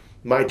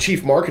 My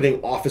chief marketing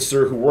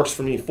officer, who works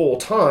for me full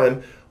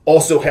time,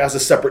 also has a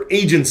separate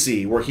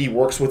agency where he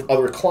works with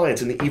other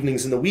clients in the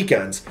evenings and the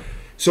weekends.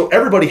 So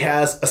everybody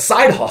has a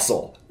side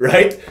hustle,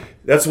 right?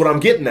 That's what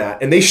I'm getting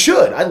at. And they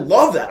should. I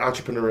love that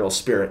entrepreneurial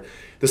spirit,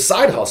 the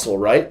side hustle,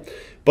 right?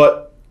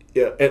 But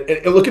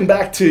and looking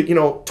back to,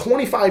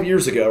 25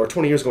 years ago or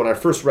 20 years ago when I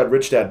first read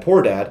Rich Dad,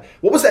 Poor Dad,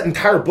 what was that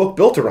entire book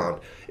built around?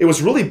 It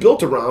was really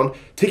built around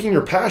taking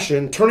your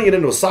passion, turning it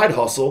into a side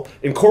hustle,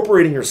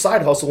 incorporating your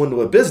side hustle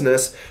into a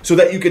business so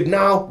that you could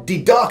now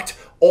deduct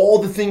all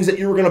the things that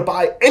you were going to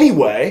buy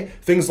anyway,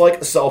 things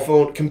like a cell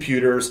phone,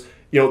 computers,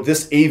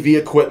 this AV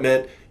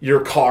equipment,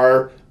 your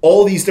car,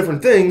 all these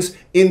different things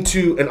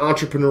into an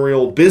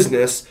entrepreneurial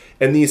business,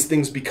 and these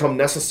things become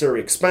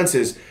necessary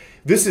expenses.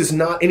 This is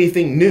not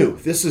anything new.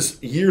 This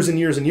is years and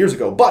years and years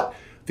ago. But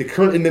the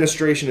current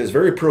administration is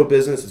very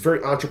pro-business, it's very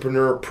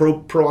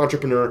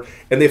pro-entrepreneur,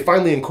 and they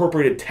finally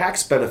incorporated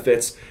tax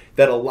benefits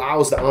that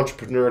allows the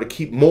entrepreneur to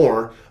keep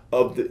more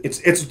of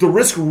it's the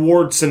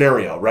risk-reward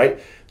scenario,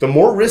 right? The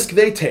more risk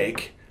they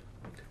take,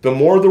 the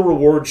more the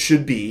reward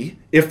should be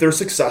if they're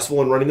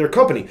successful in running their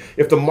company.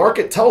 If the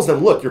market tells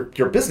them, look,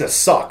 your business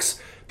sucks,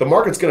 the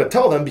market's going to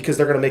tell them because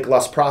they're going to make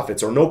less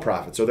profits or no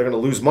profits, or they're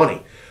going to lose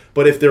money.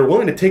 But if they're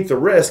willing to take the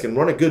risk and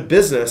run a good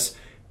business,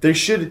 they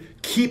should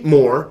keep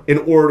more in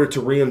order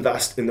to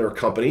reinvest in their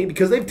company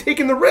because they've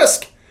taken the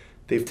risk.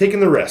 They've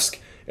taken the risk.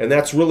 And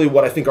that's really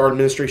what I think our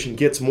administration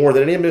gets more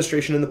than any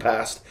administration in the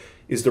past,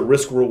 is the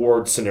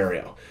risk-reward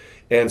scenario.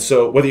 And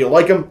so whether you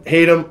like them,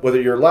 hate them,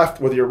 whether you're left,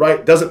 whether you're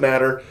right, doesn't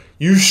matter.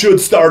 You should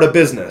start a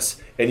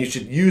business, and you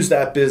should use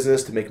that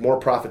business to make more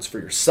profits for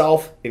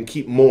yourself and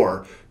keep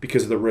more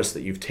because of the risk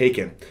that you've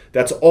taken.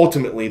 That's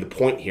ultimately the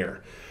point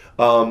here.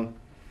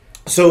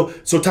 So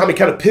Tommy,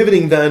 kind of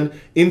pivoting then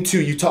into,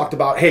 you talked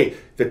about, hey,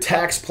 the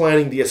tax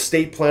planning, the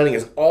estate planning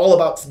is all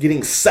about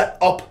getting set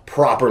up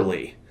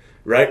properly,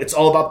 right? It's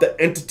all about the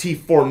entity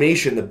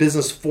formation, the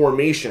business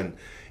formation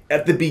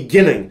at the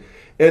beginning.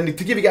 And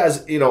to give you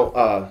guys, a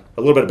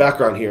little bit of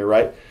background here,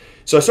 right?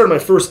 So I started my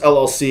first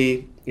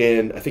LLC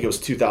in, I think it was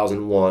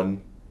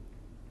 2001,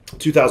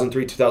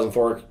 2003,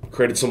 2004,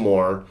 created some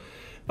more.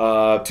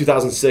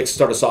 2006,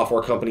 started a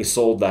software company,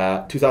 sold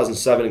that.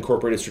 2007,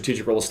 incorporated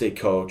strategic real estate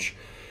coach.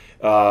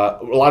 A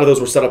lot of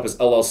those were set up as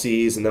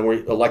LLCs, and then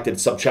we elected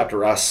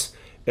subchapter S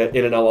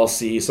in an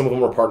LLC. Some of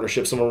them were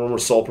partnerships, some of them were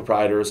sole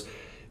proprietors.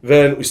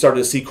 Then we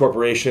started a C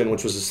corporation,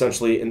 which was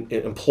essentially an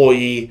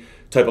employee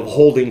type of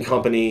holding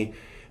company.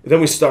 Then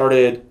we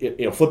started,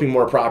 flipping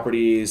more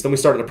properties. Then we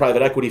started a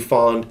private equity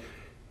fund.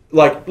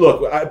 Like,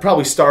 look, I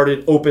probably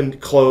started, opened,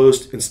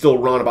 closed, and still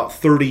run about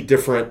 30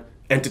 different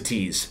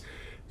entities.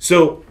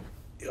 So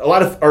a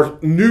lot of our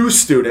new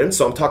students,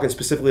 so I'm talking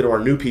specifically to our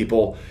new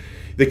people,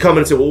 they come in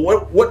and say, well,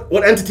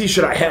 what entity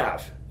should I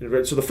have?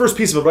 So the first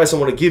piece of advice I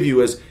want to give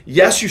you is,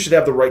 yes, you should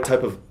have the right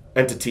type of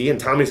entity, and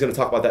Tommy's going to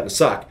talk about that in a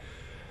sec.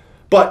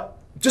 But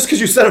just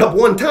because you set it up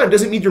one time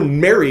doesn't mean you're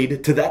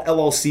married to that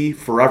LLC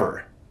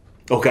forever,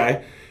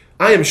 okay?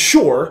 I am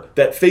sure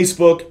that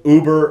Facebook,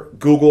 Uber,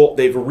 Google,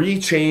 they've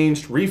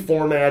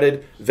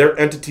reformatted their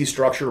entity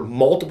structure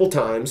multiple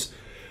times,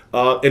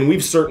 and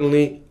we've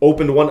certainly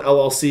opened one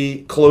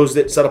LLC, closed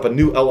it, set up a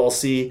new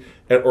LLC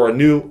or a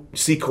new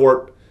C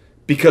Corp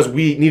because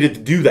we needed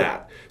to do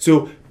that.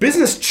 So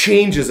business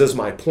changes is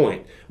my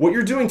point. What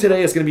you're doing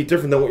today is going to be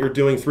different than what you're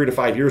doing 3 to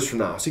 5 years from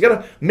now. So you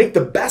got to make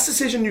the best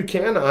decision you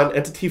can on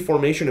entity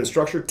formation and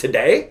structure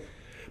today,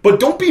 but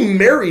don't be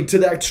married to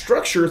that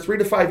structure 3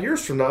 to 5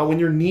 years from now when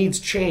your needs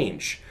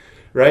change,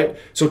 right?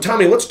 So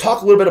Tommy, let's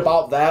talk a little bit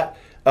about that.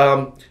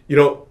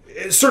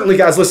 Certainly,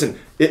 guys, listen,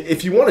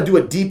 if you want to do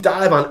a deep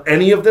dive on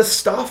any of this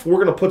stuff,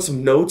 we're going to put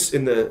some notes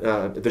in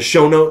the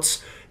show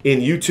notes in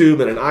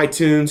YouTube and in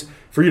iTunes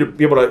for you to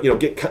be able to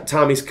get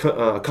Tommy's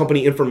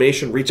company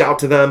information, reach out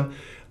to them,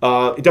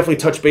 definitely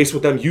touch base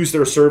with them, use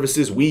their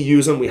services. We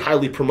use them. We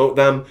highly promote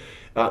them.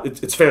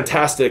 It's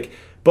fantastic.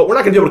 But we're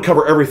not going to be able to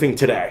cover everything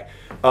today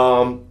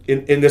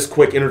in this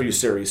quick interview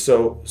series.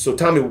 So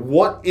Tommy,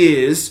 what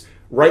is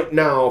right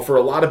now for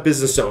a lot of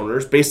business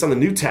owners, based on the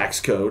new tax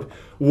code,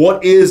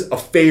 what is a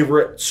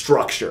favorite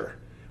structure?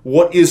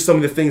 What is some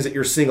of the things that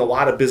you're seeing a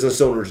lot of business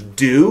owners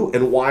do,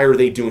 and why are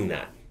they doing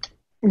that?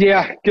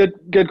 Yeah,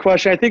 good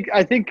question.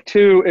 I think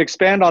to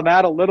expand on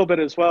that a little bit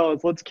as well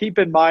is, let's keep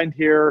in mind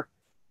here,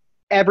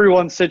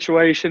 everyone's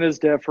situation is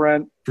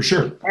different. For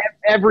sure.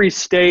 Every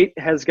state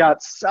has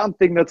got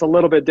something that's a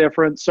little bit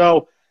different.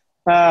 So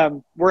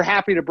we're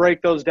happy to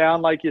break those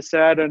down, like you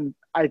said, and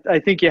I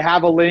think you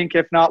have a link.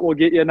 If not, we'll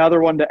get you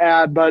another one to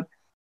add. But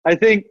I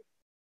think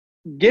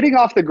getting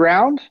off the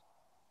ground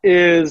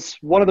is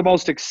one of the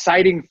most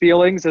exciting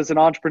feelings as an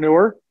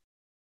entrepreneur.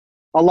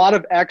 A lot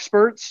of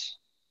experts,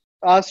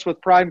 us with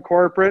Prime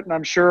Corporate, and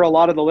I'm sure a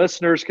lot of the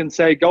listeners can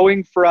say,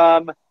 going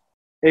from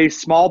a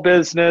small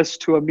business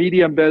to a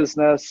medium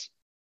business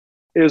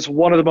is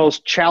one of the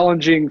most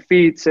challenging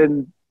feats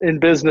in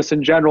business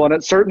in general. And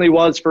it certainly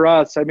was for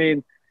us. I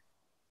mean,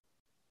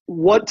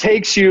 what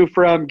takes you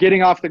from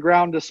getting off the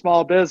ground to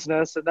small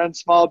business, and then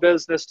small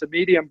business to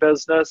medium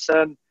business?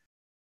 And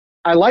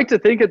I like to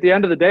think at the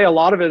end of the day, a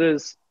lot of it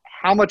is,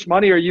 how much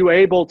money are you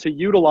able to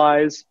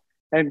utilize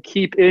and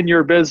keep in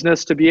your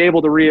business to be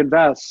able to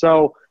reinvest?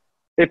 So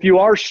if you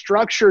are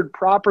structured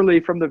properly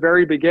from the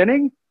very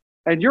beginning,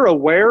 and you're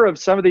aware of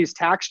some of these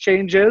tax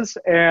changes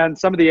and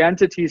some of the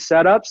entity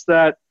setups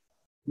that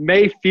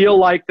may feel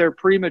like they're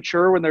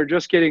premature when they're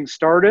just getting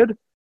started,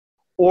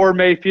 or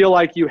may feel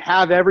like you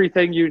have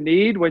everything you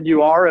need when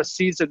you are a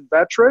seasoned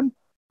veteran,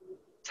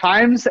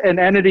 times and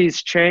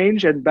entities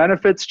change and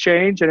benefits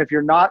change. And if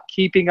you're not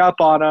keeping up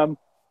on them,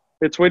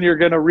 it's when you're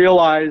going to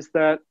realize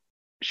that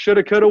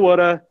shoulda, coulda,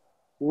 woulda,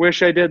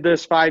 wish I did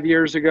this 5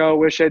 years ago,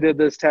 wish I did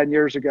this 10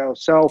 years ago.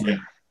 So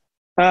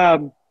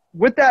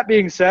with that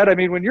being said, I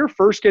mean, when you're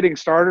first getting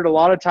started, a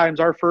lot of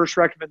times our first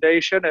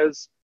recommendation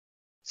is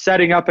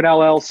setting up an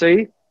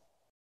LLC.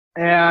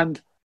 And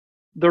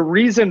the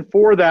reason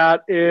for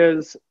that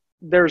is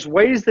there's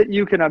ways that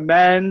you can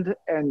amend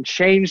and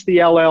change the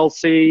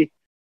LLC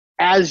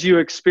as you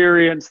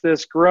experience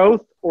this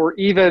growth or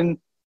even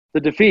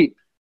the defeat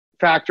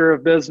factor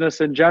of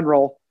business in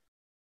general.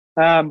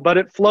 But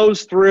it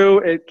flows through,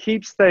 it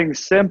keeps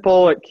things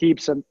simple, it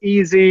keeps them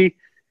easy.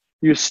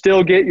 You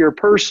still get your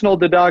personal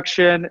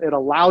deduction. It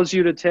allows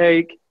you to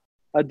take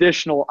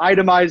additional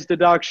itemized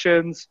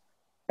deductions,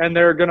 and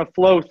they're going to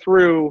flow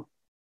through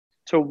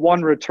to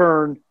one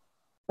return.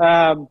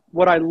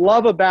 What I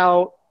love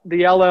about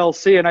the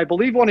LLC, and I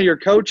believe one of your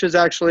coaches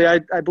actually, I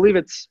believe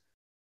it's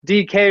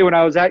DK when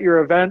I was at your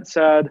event,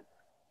 said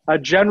a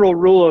general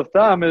rule of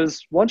thumb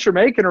is once you're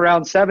making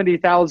around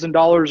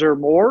 $70,000 or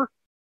more,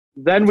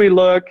 then we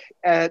look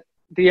at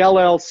the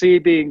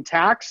LLC being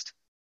taxed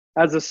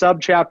as a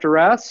subchapter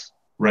S,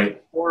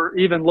 right? Or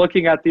even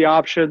looking at the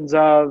options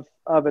of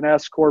an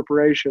S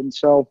corporation.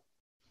 So,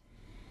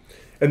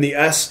 and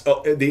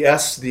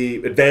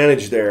the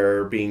advantage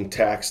there being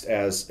taxed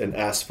as an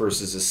S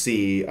versus a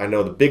C. I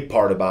know the big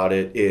part about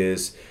it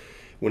is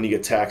when you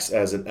get taxed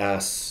as an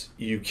S,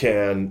 you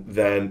can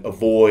then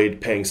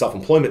avoid paying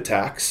self-employment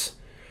tax.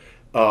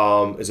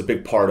 Is a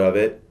big part of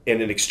it,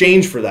 and in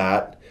exchange for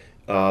that,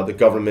 the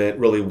government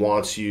really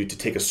wants you to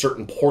take a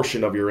certain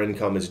portion of your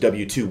income as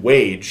W-2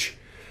 wage.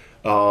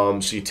 So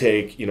you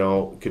take,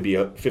 it could be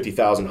a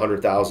 $50,000,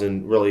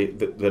 $100,000. Really,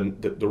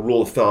 the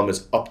rule of thumb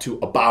is up to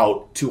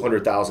about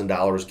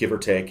 $200,000, give or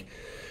take,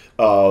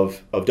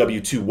 of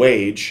W-2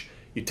 wage.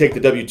 You take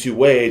the W-2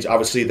 wage,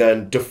 obviously,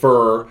 then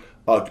defer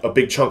a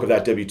big chunk of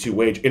that W-2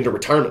 wage into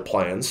retirement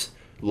plans,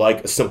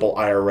 like a simple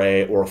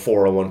IRA or a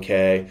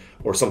 401k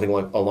or something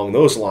like along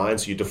those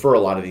lines. You defer a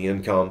lot of the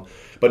income.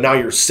 But now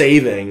you're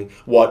saving.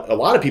 What a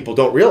lot of people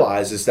don't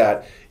realize is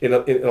that in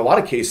a lot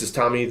of cases,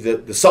 Tommy,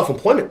 the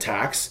self-employment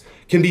tax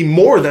can be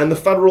more than the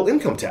federal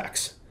income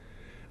tax.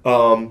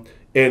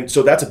 And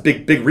so that's a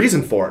big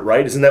reason for it,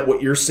 right? Isn't that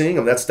what you're seeing? I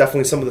mean, that's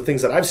definitely some of the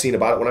things that I've seen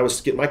about it when I was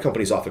getting my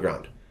companies off the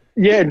ground.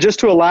 Yeah, just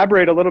to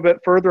elaborate a little bit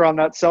further on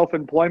that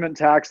self-employment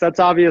tax, that's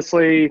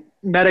obviously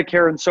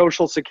Medicare and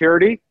Social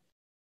Security,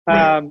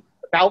 right.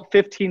 About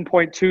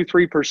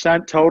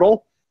 15.23%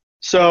 total.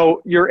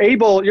 So you're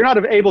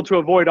not able to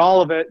avoid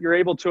all of it. You're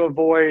able to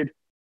avoid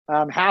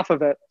half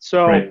of it.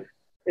 So right.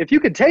 If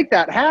you could take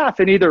that half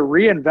and either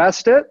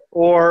reinvest it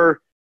or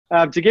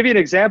to give you an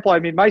example, I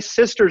mean, my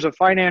sister's a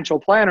financial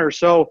planner,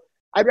 so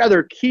I'd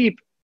rather keep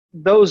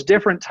those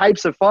different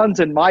types of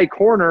funds in my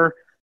corner,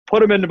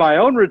 put them into my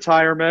own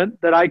retirement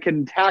that I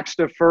can tax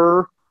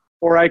defer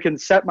or I can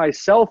set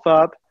myself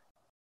up.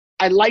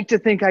 I like to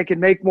think I can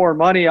make more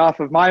money off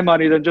of my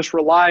money than just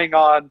relying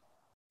on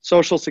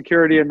Social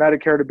Security and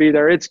Medicare to be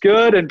there. It's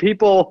good, and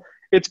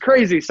it's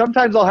crazy.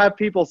 Sometimes I'll have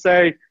people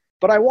say,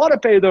 but I want to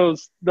pay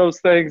those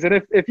things.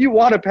 And if you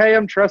want to pay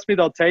them, trust me,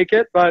 they'll take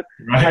it. But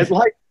right.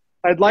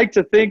 I'd like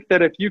to think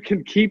that if you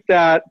can keep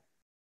that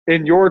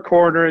in your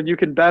corner and you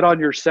can bet on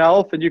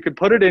yourself and you can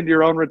put it into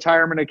your own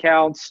retirement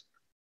accounts,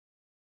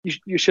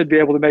 you should be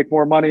able to make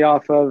more money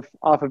off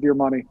of your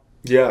money.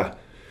 Yeah.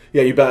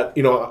 Yeah, you bet.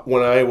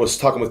 When I was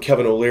talking with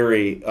Kevin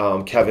O'Leary,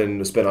 Kevin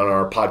has been on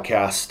our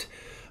podcast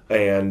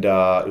and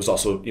it was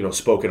also,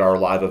 spoke at our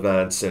live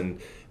events. And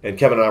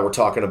Kevin and I were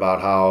talking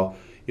about how,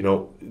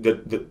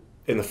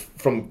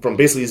 from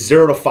basically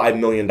 $0 to $5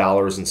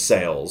 million in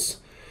sales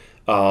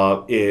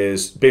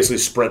is basically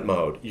sprint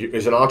mode.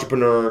 As an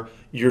entrepreneur,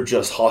 you're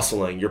just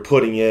hustling. You're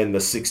putting in the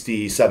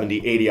 60,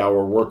 70,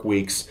 80-hour work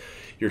weeks.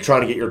 You're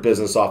trying to get your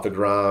business off the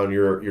ground.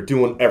 You're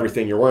doing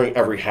everything. You're wearing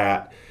every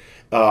hat.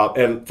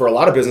 And for a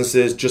lot of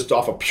businesses, just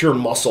off of pure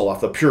muscle, off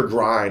the pure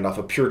grind, off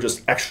of pure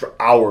just extra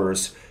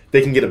hours,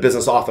 they can get a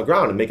business off the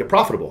ground and make it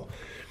profitable.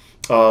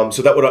 So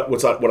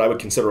what's what I would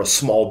consider a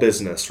small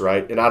business,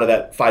 right? And out of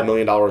that $5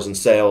 million in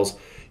sales,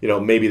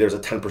 maybe there's a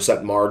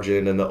 10%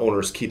 margin and the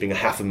owner's keeping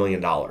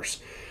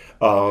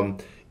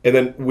 $500,000. And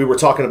then we were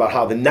talking about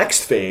how the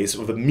next phase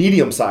of the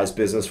medium-sized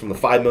business from the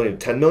 5 million to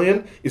 10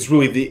 million is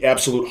really the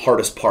absolute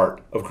hardest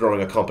part of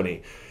growing a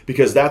company,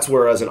 because that's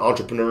where, as an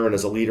entrepreneur and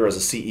as a leader, as a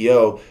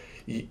CEO,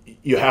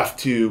 you have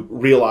to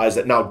realize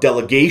that now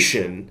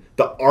delegation,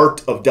 the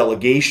art of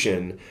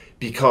delegation,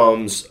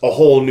 becomes a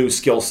whole new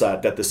skill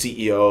set that the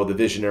CEO, the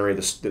visionary,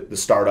 the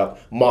startup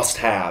must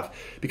have,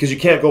 because you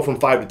can't go from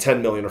 5 to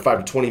 10 million or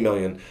 5 to 20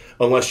 million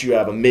unless you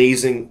have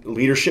amazing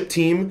leadership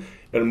team,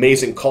 an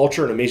amazing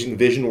culture, an amazing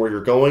vision where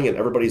you're going, and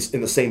everybody's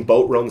in the same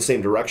boat, rowing the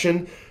same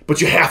direction.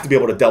 But you have to be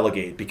able to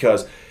delegate,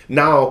 because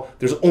now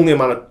there's only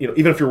amount of,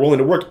 even if you're willing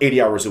to work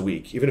 80 hours a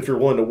week, even if you're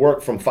willing to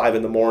work from 5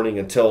 in the morning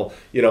until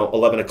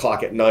 11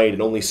 o'clock at night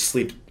and only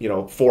sleep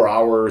 4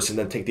 hours and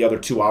then take the other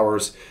 2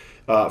 hours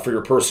for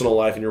your personal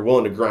life, and you're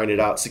willing to grind it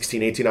out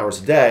 16, 18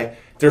 hours a day,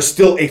 there's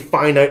still a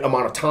finite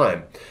amount of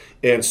time.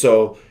 And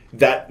so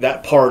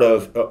that part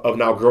of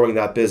now growing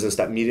that business,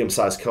 that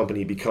medium-sized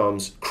company,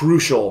 becomes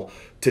crucial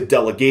to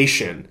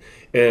delegation.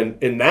 And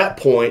in that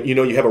point,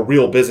 you have a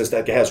real business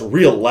that has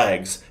real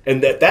legs.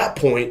 And at that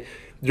point,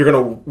 you're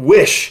going to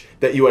wish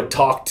that you had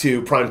talked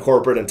to Prime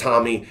Corporate and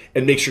Tommy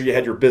and make sure you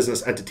had your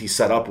business entity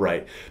set up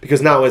right.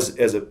 Because now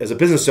as a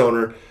business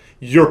owner,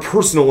 your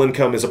personal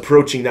income is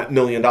approaching that $1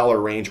 million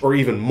range or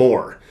even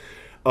more.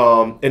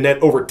 And then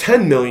over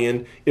 10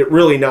 million, it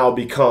really now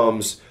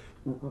becomes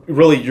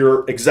really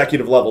your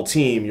executive level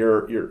team,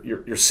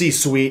 your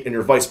C-suite and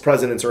your vice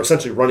presidents are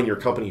essentially running your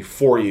company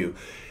for you.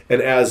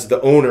 And as the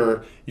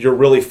owner, you're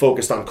really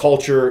focused on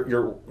culture,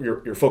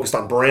 you're focused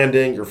on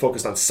branding, you're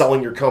focused on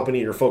selling your company,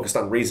 you're focused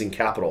on raising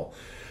capital.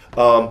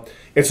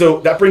 And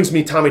so that brings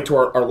me, Tommy, to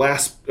our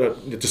last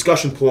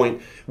discussion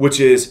point, which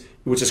is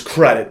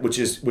credit, which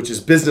is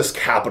business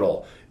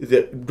capital.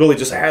 That really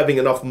just having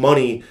enough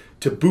money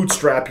to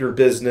bootstrap your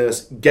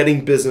business,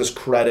 getting business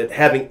credit,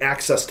 having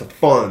access to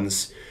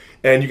funds.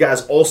 And you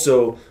guys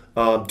also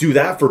do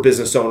that for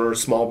business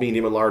owners, small,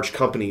 medium, and large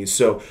companies.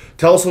 So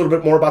tell us a little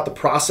bit more about the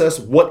process.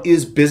 What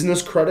is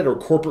business credit or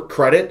corporate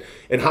credit,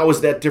 and how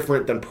is that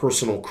different than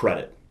personal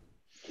credit?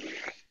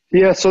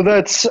 Yeah, so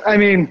that's, I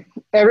mean,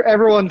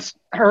 everyone's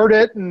heard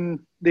it, and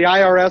the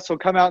IRS will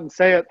come out and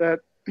say it, that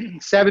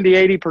 70,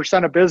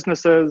 80% of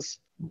businesses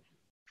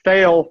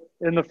fail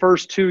in the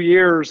first 2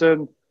 years.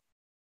 And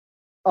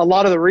a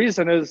lot of the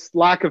reason is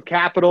lack of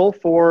capital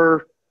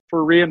for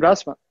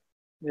reinvestment,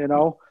 you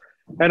know?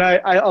 And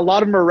a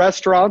lot of them are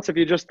restaurants. If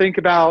you just think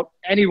about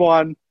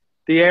anyone,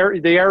 the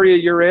area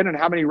you're in and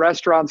how many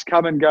restaurants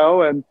come and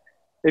go. And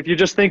if you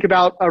just think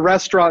about a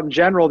restaurant in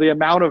general, the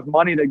amount of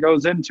money that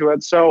goes into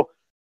it. So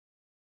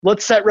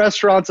let's set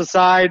restaurants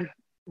aside,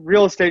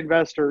 real estate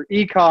investor,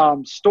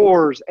 e-com,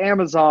 stores,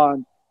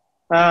 Amazon,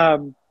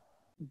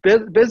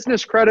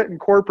 business credit and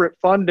corporate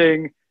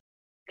funding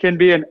can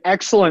be an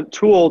excellent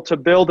tool to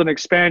build and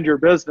expand your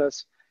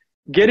business.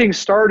 Getting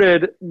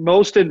started,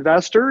 most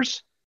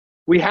investors,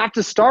 we have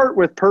to start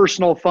with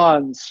personal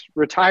funds,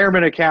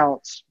 retirement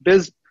accounts,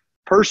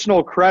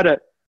 personal credit.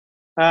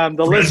 The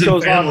list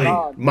goes on and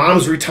on.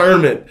 Mom's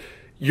retirement,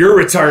 your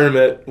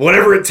retirement,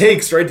 whatever it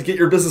takes, right, to get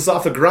your business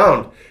off the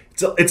ground.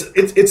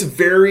 It's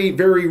very,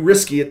 very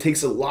risky. It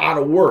takes a lot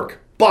of work,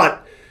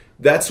 but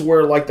that's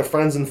where, like, the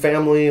friends and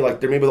family,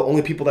 like, they're maybe the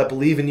only people that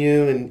believe in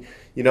you, and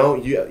you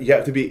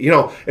have to be,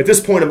 at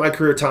this point in my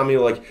career, Tommy,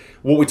 like,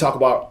 what we talk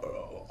about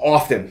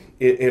often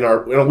in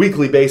a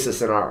weekly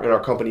basis in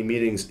our company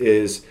meetings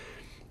is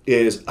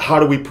how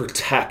do we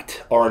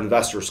protect our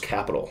investors'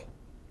 capital,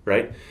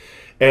 right?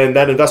 And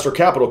that investor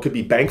capital could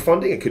be bank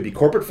funding, it could be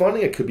corporate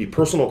funding, it could be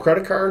personal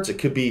credit cards, it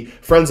could be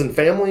friends and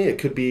family, it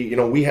could be,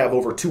 we have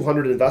over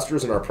 200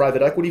 investors in our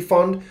private equity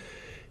fund.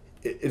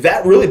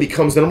 That really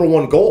becomes the number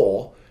one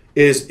goal.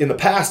 Is in the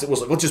past, it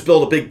was like, let's just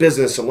build a big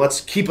business and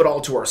let's keep it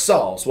all to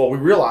ourselves. Well, we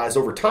realized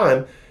over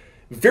time,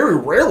 very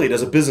rarely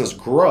does a business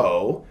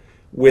grow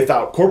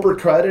without corporate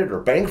credit or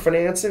bank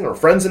financing or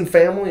friends and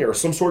family or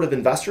some sort of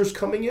investors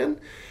coming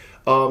in.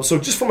 So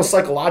just from a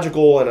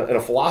psychological and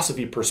a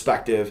philosophy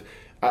perspective,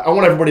 I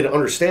want everybody to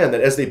understand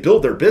that as they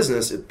build their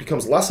business, it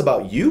becomes less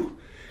about you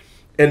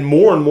and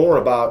more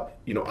about,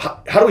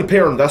 how do we pay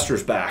our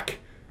investors back?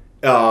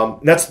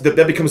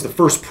 That becomes the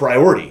first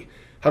priority.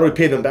 How do we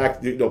pay them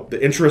back the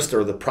interest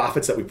or the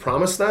profits that we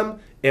promised them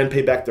and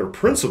pay back their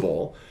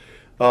principal?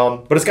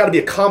 But it's got to be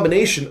a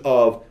combination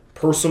of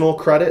personal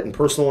credit and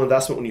personal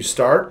investment when you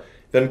start,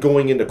 then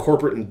going into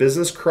corporate and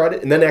business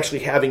credit, and then actually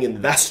having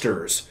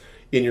investors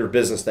in your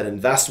business that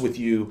invest with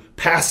you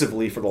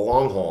passively for the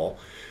long haul.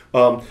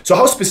 So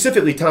how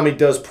specifically, Tommy,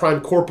 does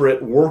Prime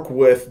Corporate work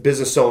with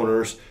business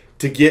owners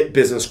to get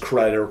business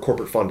credit or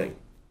corporate funding?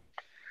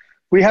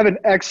 We have an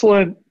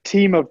excellent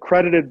team of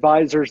credit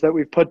advisors that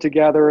we've put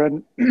together,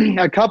 and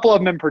a couple of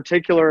them in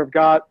particular have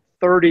got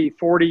 30,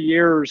 40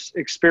 years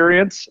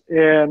experience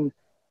in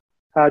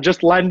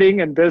just lending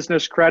and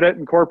business credit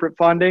and corporate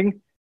funding.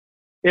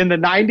 In the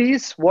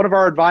 90s, one of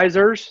our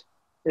advisors,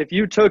 if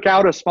you took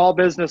out a small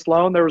business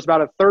loan, there was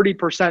about a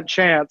 30%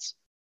 chance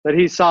that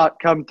he saw it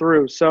come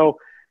through. So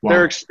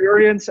Their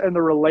experience and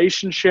the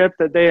relationship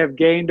that they have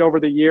gained over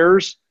the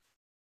years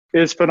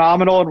is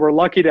phenomenal, and we're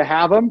lucky to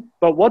have them.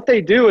 But what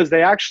they do is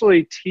they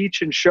actually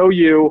teach and show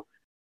you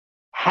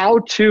how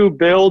to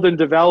build and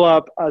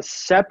develop a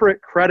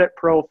separate credit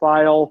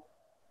profile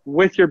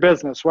with your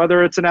business,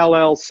 whether it's an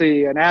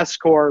LLC, an S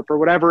Corp, or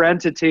whatever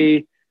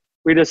entity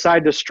we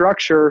decide to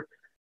structure.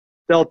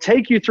 They'll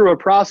take you through a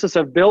process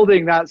of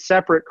building that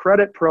separate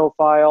credit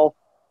profile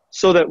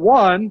so that,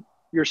 one,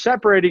 you're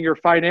separating your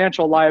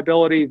financial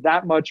liability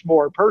that much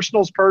more.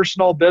 Personal's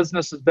personal,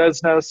 business is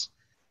business.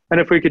 And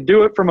if we could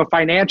do it from a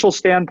financial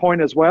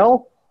standpoint as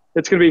well,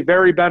 it's going to be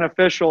very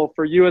beneficial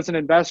for you as an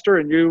investor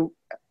and you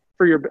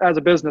as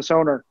a business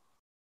owner.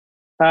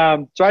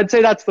 So I'd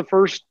say that's the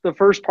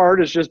first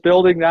part, is just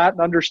building that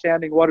and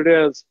understanding what it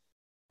is.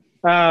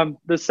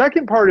 The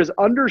second part is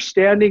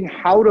understanding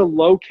how to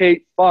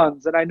locate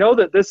funds. And I know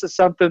that this is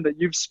something that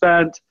you've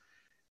spent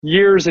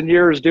years and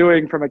years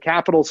doing from a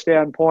capital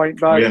standpoint,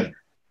 but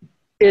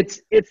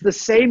it's the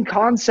same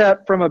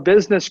concept from a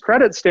business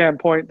credit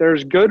standpoint.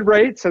 There's good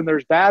rates and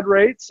there's bad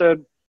rates.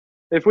 And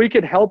if we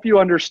could help you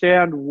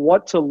understand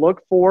what to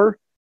look for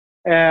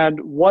and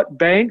what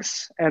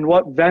banks and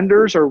what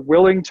vendors are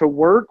willing to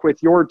work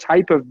with your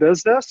type of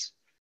business,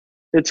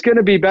 it's going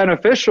to be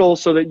beneficial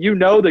so that you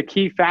know the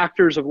key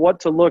factors of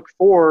what to look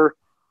for,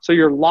 so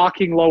you're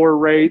locking lower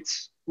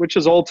rates, which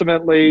is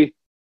ultimately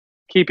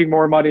keeping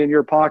more money in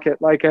your pocket,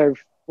 like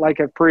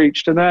I've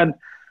preached. And then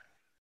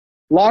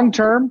long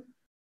term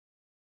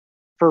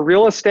for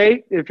real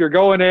estate, if you're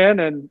going in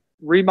and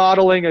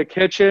remodeling a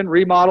kitchen,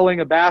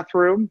 remodeling a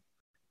bathroom,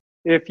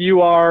 if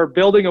you are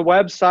building a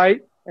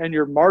website and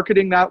you're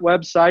marketing that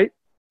website,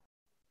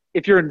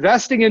 if you're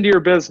investing into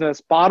your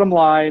business, bottom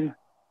line,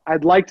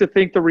 I'd like to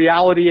think the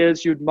reality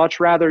is you'd much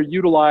rather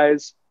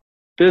utilize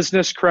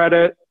business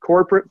credit,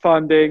 corporate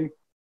funding,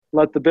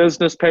 let the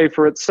business pay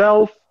for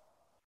itself,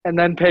 and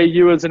then pay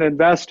you as an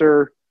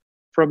investor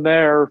from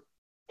there,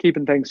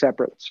 keeping things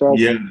separate. So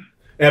yeah,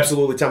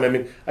 absolutely, Tommy. I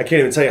mean, I can't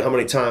even tell you how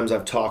many times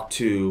I've talked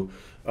to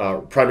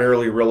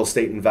primarily real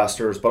estate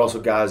investors, but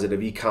also guys that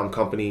have e-com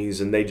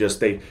companies, and they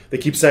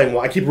keep saying,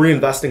 well, I keep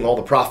reinvesting all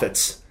the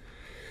profits.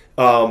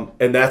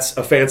 And that's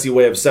a fancy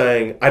way of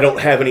saying I don't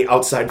have any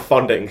outside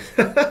funding.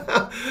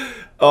 I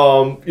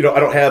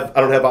don't have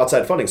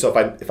outside funding. So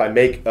if I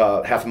make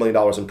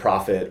 $500,000 in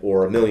profit,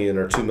 or $1 million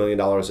or $2 million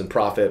in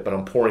profit, but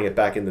I'm pouring it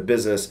back in the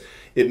business,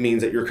 it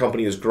means that your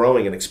company is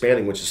growing and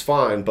expanding, which is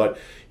fine. But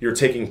you're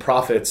taking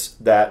profits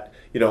that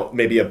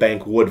maybe a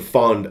bank would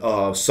fund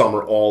some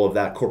or all of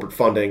that corporate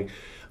funding,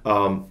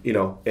 and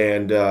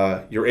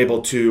you're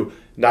able to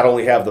not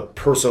only have the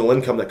personal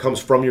income that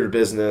comes from your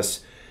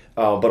business,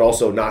 but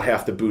also not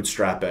have to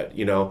bootstrap it.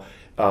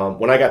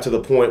 When I got to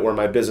the point where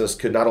my business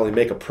could not only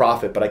make a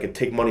profit, but I could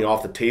take money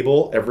off the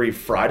table every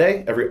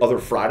other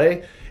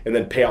Friday, and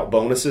then pay out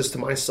bonuses to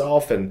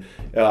myself and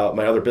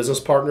my other business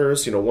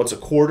partners, once a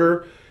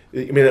quarter.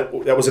 I mean,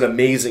 that was an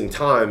amazing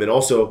time. And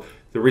also,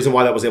 the reason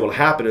why that was able to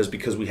happen is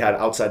because we had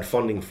outside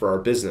funding for our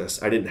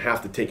business. I didn't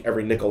have to take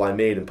every nickel I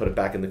made and put it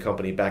back in the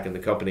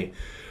company.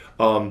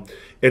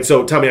 And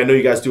so, Tommy, I know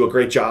you guys do a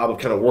great job of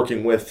kind of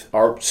working with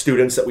our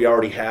students that we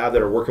already have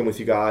that are working with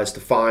you guys to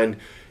find,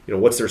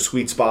 what's their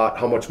sweet spot,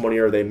 how much money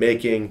are they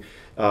making,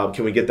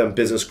 can we get them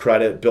business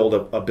credit, build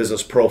a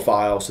business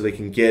profile so they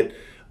can get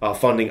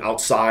funding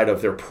outside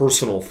of their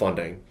personal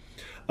funding,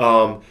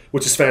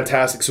 which is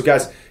fantastic. So,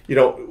 guys,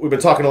 we've been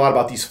talking a lot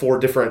about these 4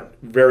 different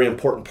very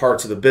important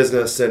parts of the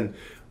business, and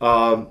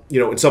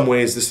in some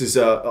ways, this is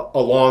a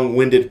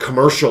long-winded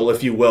commercial,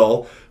 if you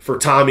will, for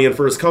Tommy and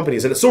for his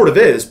companies. And it sort of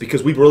is,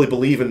 because we really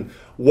believe in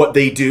what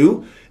they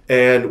do.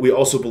 And we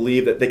also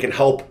believe that they can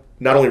help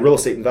not only real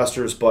estate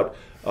investors, but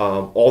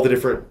all the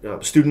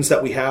different students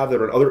that we have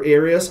that are in other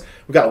areas.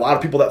 We've got a lot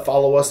of people that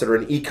follow us that are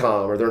in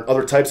e-com, or they're in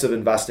other types of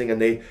investing,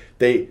 and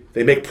they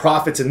make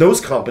profits in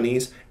those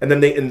companies, and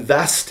then they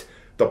invest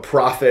the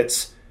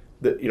profits,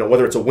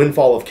 whether it's a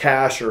windfall of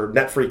cash or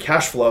net free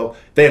cash flow,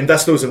 they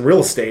invest those in real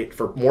estate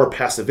for more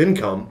passive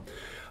income.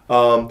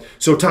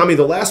 So, Tommy,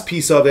 the last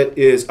piece of it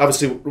is,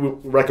 obviously, we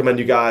recommend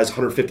you guys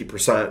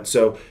 150%.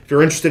 So if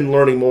you're interested in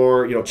learning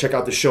more, check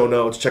out the show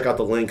notes, check out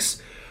the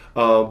links.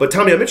 But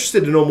Tommy, I'm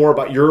interested to know more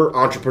about your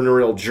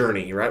entrepreneurial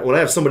journey, right? When I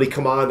have somebody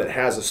come on that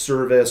has a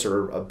service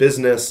or a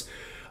business,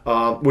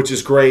 which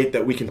is great,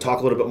 that we can talk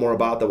a little bit more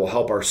about, that will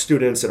help our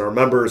students and our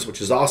members, which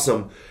is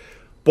awesome.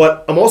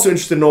 But I'm also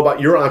interested to know about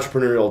your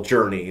entrepreneurial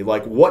journey.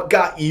 Like, what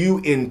got you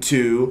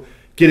into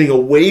getting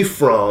away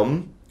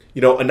from, a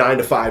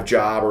 9-to-5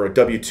 job or a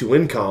W-2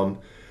 income?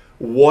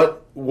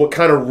 What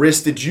kind of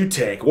risk did you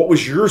take? What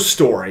was your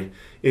story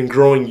in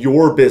growing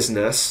your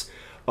business?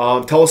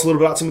 Tell us a little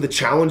bit about some of the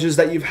challenges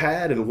that you've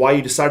had and why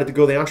you decided to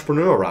go the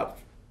entrepreneurial route.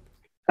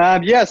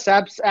 Yes,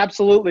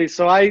 absolutely.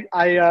 So I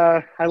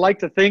like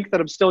to think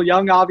that I'm still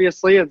young,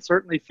 obviously, and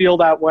certainly feel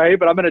that way.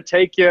 But I'm going to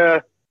take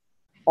you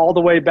all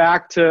the way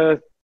back to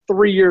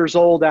 3 years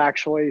old,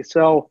 actually.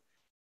 So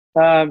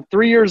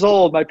 3 years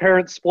old, my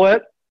parents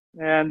split,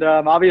 and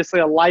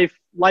obviously a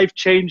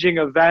life-changing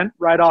event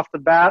right off the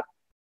bat.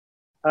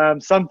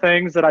 Some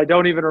things that I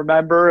don't even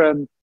remember,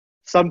 and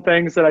some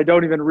things that I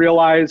don't even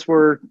realize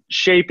were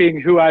shaping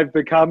who I've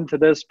become to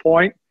this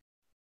point.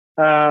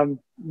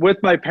 With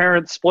my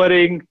parents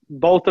splitting,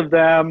 both of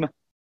them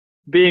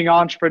being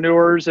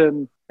entrepreneurs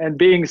and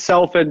being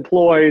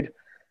self-employed,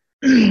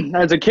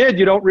 as a kid,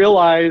 you don't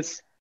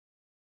realize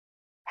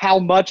how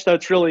much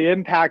that's really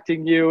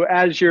impacting you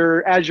as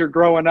you're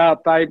growing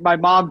up. My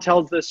mom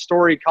tells this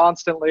story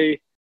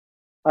constantly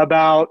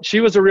about, she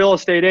was a real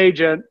estate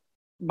agent.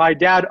 My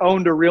dad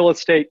owned a real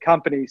estate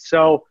company.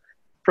 So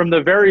from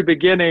the very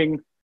beginning,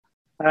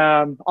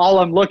 all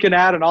I'm looking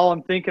at and all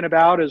I'm thinking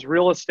about is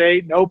real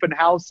estate and open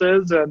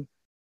houses. And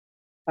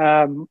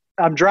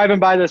I'm driving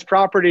by this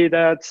property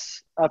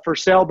that's for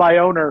sale by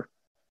owner.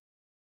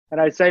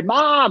 And I say,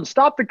 "Mom,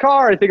 stop the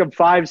car." I think I'm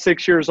 5,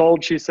 6 years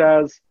old, she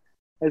says.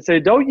 I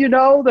say, "Don't you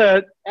know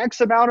that X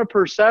amount of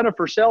percent of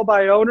for sale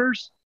by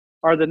owners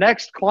are the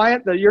next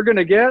client that you're going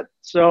to get?"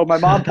 So my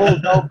mom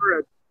pulls over,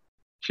 and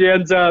she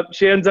ends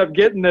up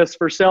getting this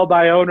for sale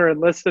by owner and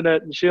listing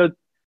it. And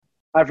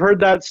I've heard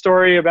that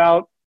story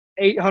about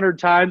 800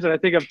 times, and I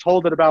think I've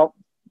told it about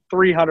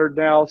 300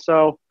 now.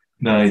 So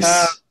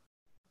nice.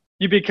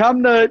 You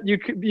become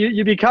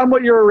you become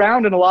what you're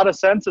around in a lot of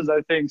senses,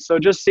 I think. So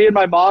just seeing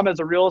my mom as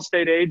a real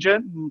estate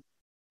agent, and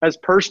as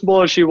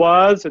personable as she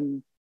was,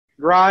 and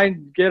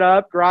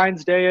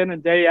grinds day in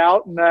and day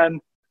out. And then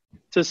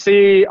to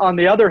see, on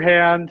the other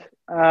hand,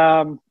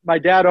 my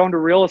dad owned a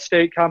real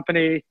estate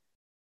company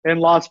in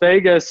Las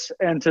Vegas,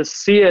 and to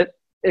see it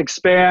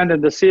expand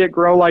and to see it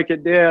grow like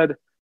it did.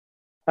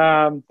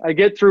 I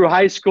get through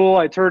high school,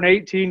 I turn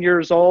 18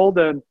 years old,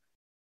 and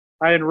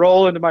I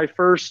enroll into my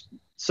first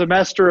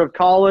semester of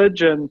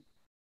college, and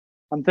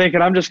I'm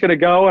thinking I'm just going to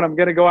go and I'm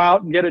going to go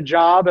out and get a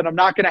job, and I'm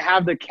not going to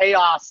have the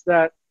chaos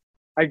that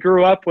I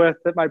grew up with,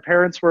 that my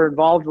parents were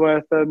involved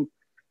with. And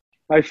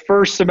my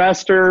first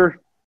semester,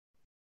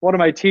 one of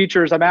my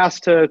teachers, I'm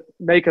asked to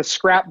make a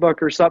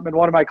scrapbook or something in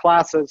one of my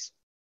classes.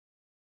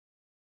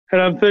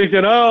 And I'm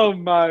thinking, oh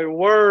my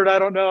word, I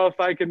don't know if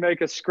I can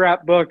make a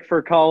scrapbook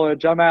for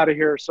college. I'm out of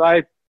here. So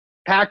I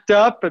packed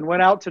up and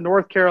went out to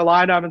North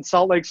Carolina. I'm in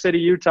Salt Lake City,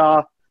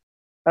 Utah.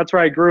 That's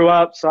where I grew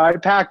up. So I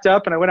packed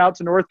up and I went out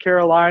to North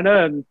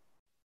Carolina and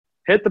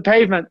hit the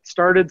pavement,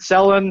 started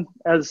selling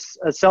as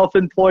a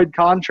self-employed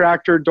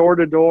contractor, door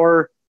to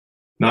door.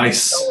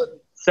 Nice.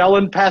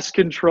 Selling pest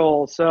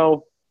control.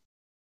 So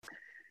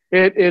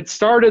it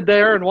started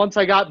there. And once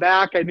I got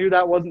back, I knew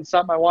that wasn't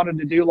something I wanted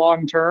to do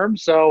long term.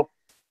 So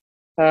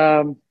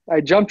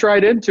I jumped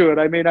right into it.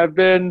 I mean, I've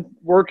been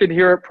working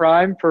here at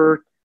Prime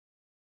for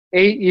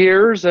 8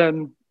 years,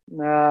 and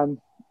I'm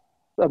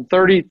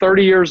 30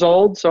 years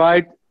old. So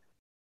I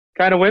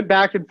kind of went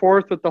back and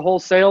forth with the whole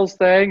sales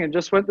thing and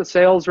just went the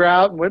sales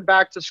route and went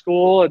back to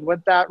school and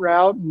went that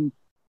route. And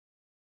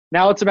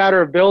now it's a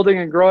matter of building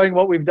and growing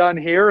what we've done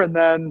here. And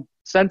then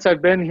since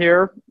I've been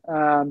here,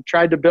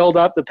 tried to build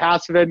up the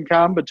passive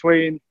income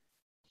between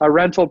a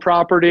rental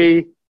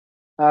property.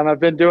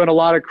 I've been doing a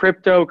lot of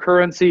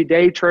cryptocurrency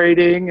day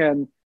trading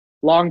and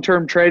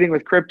long-term trading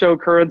with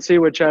cryptocurrency,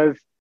 which I've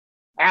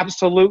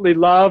absolutely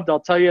loved.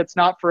 I'll tell you, it's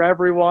not for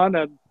everyone.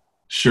 And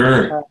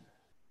sure.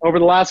 Over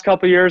the last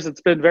couple of years,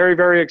 it's been very,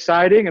 very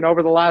exciting. And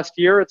over the last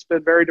year, it's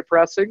been very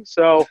depressing.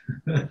 So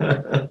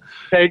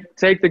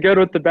take the good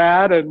with the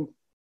bad. And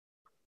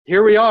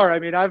here we are. I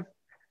mean,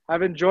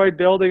 I've enjoyed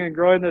building and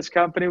growing this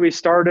company. We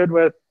started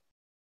with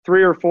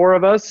 3 or 4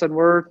 of us, and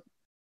we're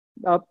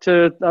up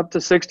to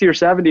 60 or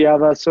 70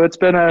 of us. So it's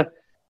been a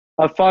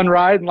fun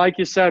ride. And like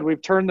you said,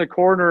 we've turned the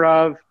corner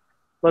of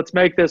let's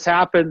make this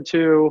happen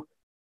to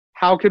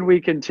how can we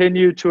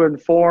continue to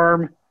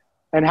inform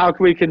and how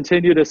can we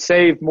continue to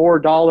save more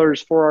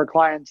dollars for our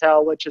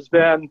clientele, which has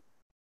been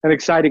an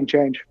exciting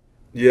change.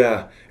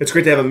 Yeah. It's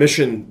great to have a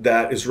mission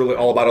that is really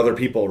all about other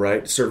people,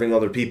 right? Serving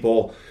other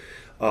people.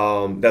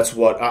 That's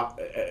what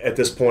at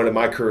this point in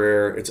my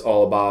career, it's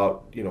all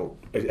about,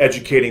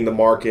 educating the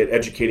market,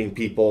 educating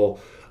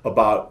people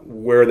about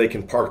where they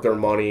can park their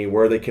money,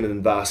 where they can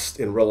invest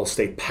in real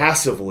estate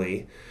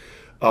passively,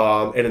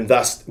 and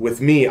invest with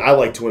me. I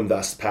like to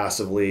invest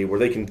passively where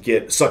they can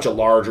get such a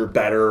larger,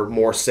 better,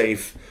 more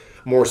safe,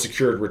 more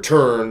secured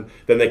return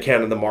than they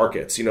can in the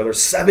markets.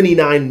 There's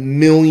 79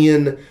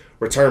 million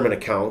retirement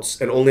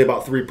accounts, and only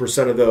about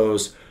 3% of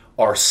those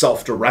are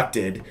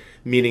self-directed,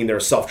 meaning they're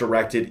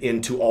self-directed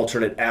into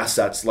alternate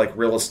assets like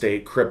real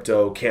estate,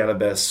 crypto,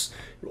 cannabis,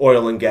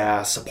 oil and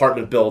gas,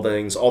 apartment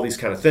buildings, all these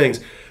kind of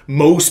things.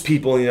 Most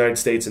people in the United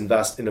States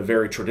invest in a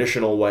very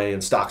traditional way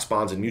in stocks,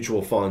 bonds, and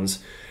mutual funds.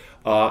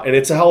 And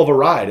it's a hell of a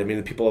ride. I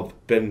mean, people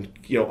have been,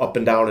 up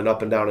and down and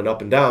up and down and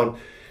up and down.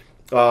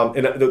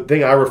 And the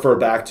thing I refer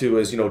back to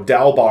is,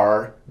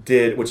 Dalbar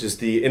did, which is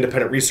the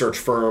independent research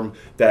firm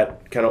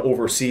that kind of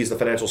oversees the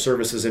financial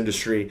services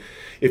industry.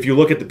 If you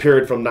look at the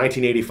period from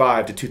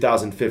 1985 to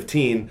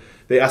 2015,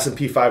 the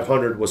S&P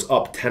 500 was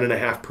up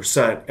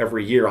 10.5%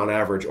 every year on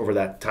average over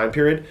that time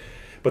period.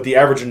 But the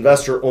average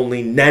investor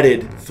only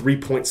netted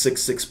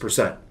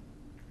 3.66%.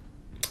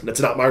 That's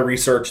not my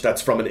research.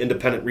 That's from an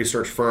independent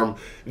research firm,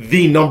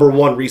 the number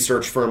one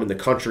research firm in the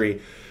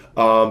country.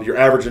 Your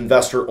average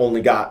investor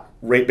only got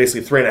rate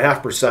basically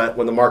 3.5%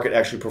 when the market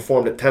actually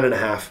performed at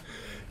 10.5%,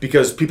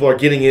 because people are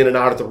getting in and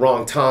out at the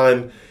wrong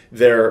time.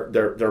 They're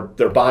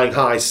buying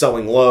high,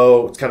 selling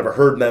low. It's kind of a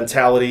herd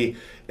mentality.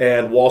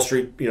 And Wall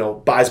Street,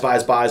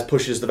 buys,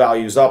 pushes the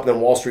values up. And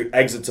then Wall Street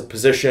exits a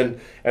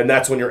position, and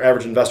that's when your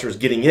average investor is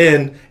getting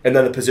in, and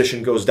then the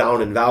position goes down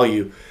in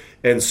value.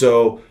 And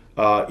so,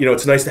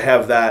 it's nice to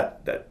have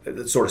that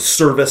sort of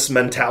service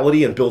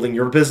mentality in building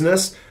your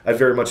business. I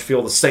very much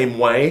feel the same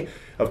way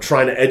of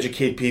trying to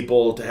educate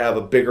people to have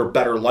a bigger,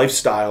 better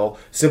lifestyle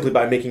simply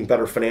by making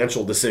better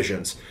financial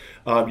decisions.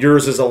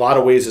 Yours is a lot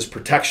of ways is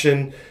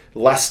protection,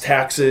 less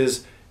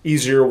taxes,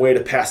 easier way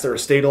to pass their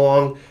estate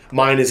along.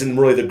 Mine is in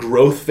really the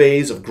growth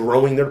phase of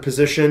growing their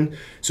position,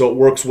 so it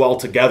works well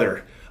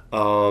together.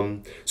 So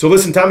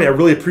listen, Tommy, I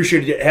really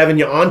appreciated having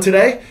you on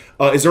today.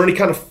 Is there any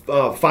kind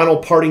of final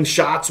parting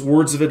shots,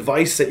 words of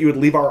advice that you would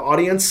leave our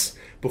audience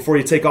before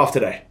you take off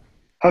today?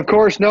 Of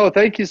course. No,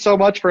 thank you so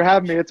much for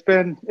having me. It's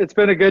been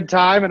a good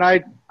time, and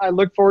I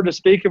look forward to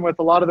speaking with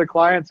a lot of the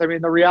clients. I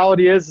mean, the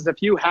reality is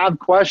if you have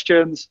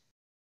questions,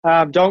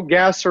 don't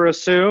guess or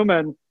assume,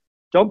 and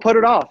don't put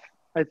it off.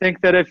 I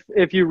think that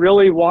if you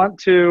really want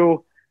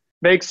to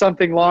make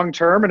something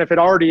long-term, and if it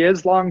already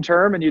is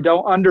long-term and you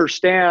don't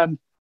understand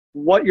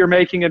what you're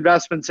making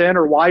investments in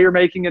or why you're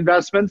making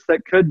investments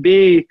that could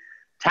be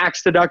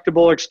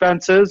tax-deductible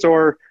expenses,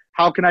 or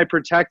how can I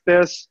protect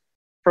this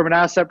from an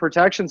asset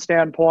protection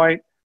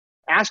standpoint,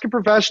 ask a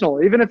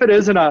professional. Even if it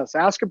isn't us,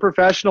 ask a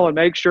professional and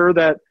make sure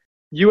that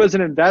you as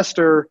an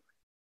investor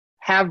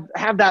have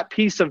that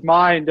peace of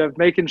mind of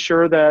making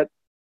sure that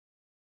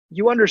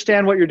you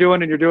understand what you're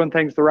doing and you're doing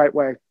things the right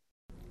way.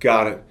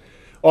 Got it.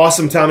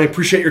 Awesome, Tommy.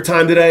 Appreciate your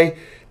time today.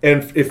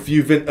 And if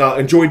you've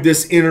enjoyed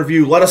this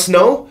interview, let us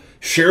know.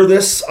 Share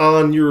this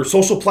on your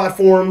social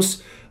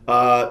platforms.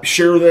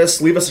 Share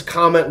this. Leave us a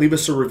comment. Leave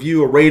us a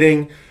review, a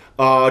rating.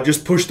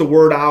 Just push the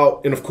word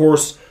out. And, of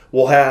course,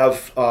 we'll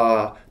have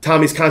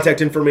Tommy's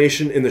contact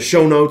information in the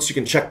show notes. You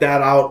can check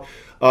that out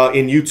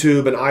in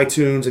YouTube and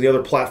iTunes and the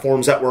other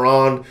platforms that we're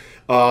on.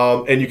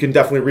 And you can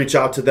definitely reach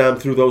out to them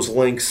through those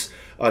links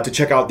to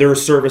check out their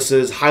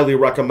services. Highly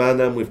recommend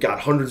them. We've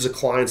got hundreds of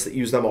clients that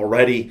use them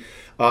already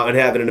and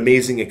having an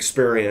amazing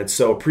experience.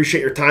 So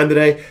appreciate your time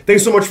today.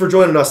 Thanks so much for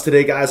joining us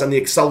today, guys, on the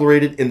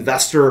Accelerated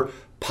Investor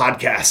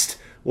Podcast.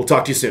 We'll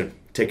talk to you soon.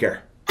 Take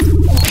care.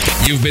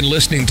 You've been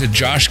listening to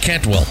Josh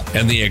Cantwell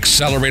and the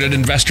Accelerated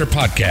Investor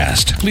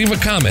Podcast. Leave a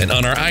comment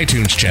on our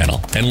iTunes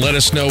channel and let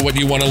us know what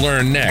you want to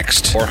learn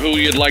next or who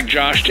you'd like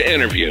Josh to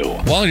interview.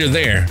 While you're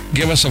there,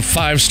 give us a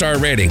 5-star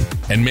rating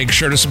and make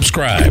sure to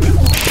subscribe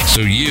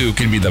so you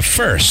can be the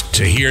first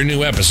to hear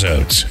new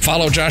episodes.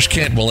 Follow Josh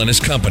Cantwell and his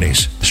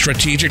companies,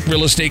 Strategic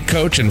Real Estate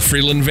Coach and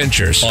Freeland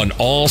Ventures, on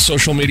all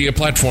social media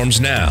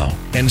platforms now,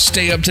 and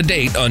stay up to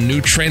date on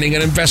new training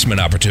and investment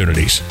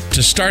opportunities.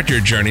 To start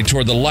your journey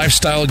toward the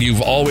lifestyle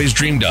you've always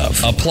dreamed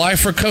of, apply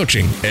for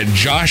coaching at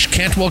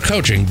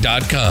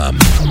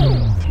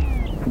joshcantwellcoaching.com.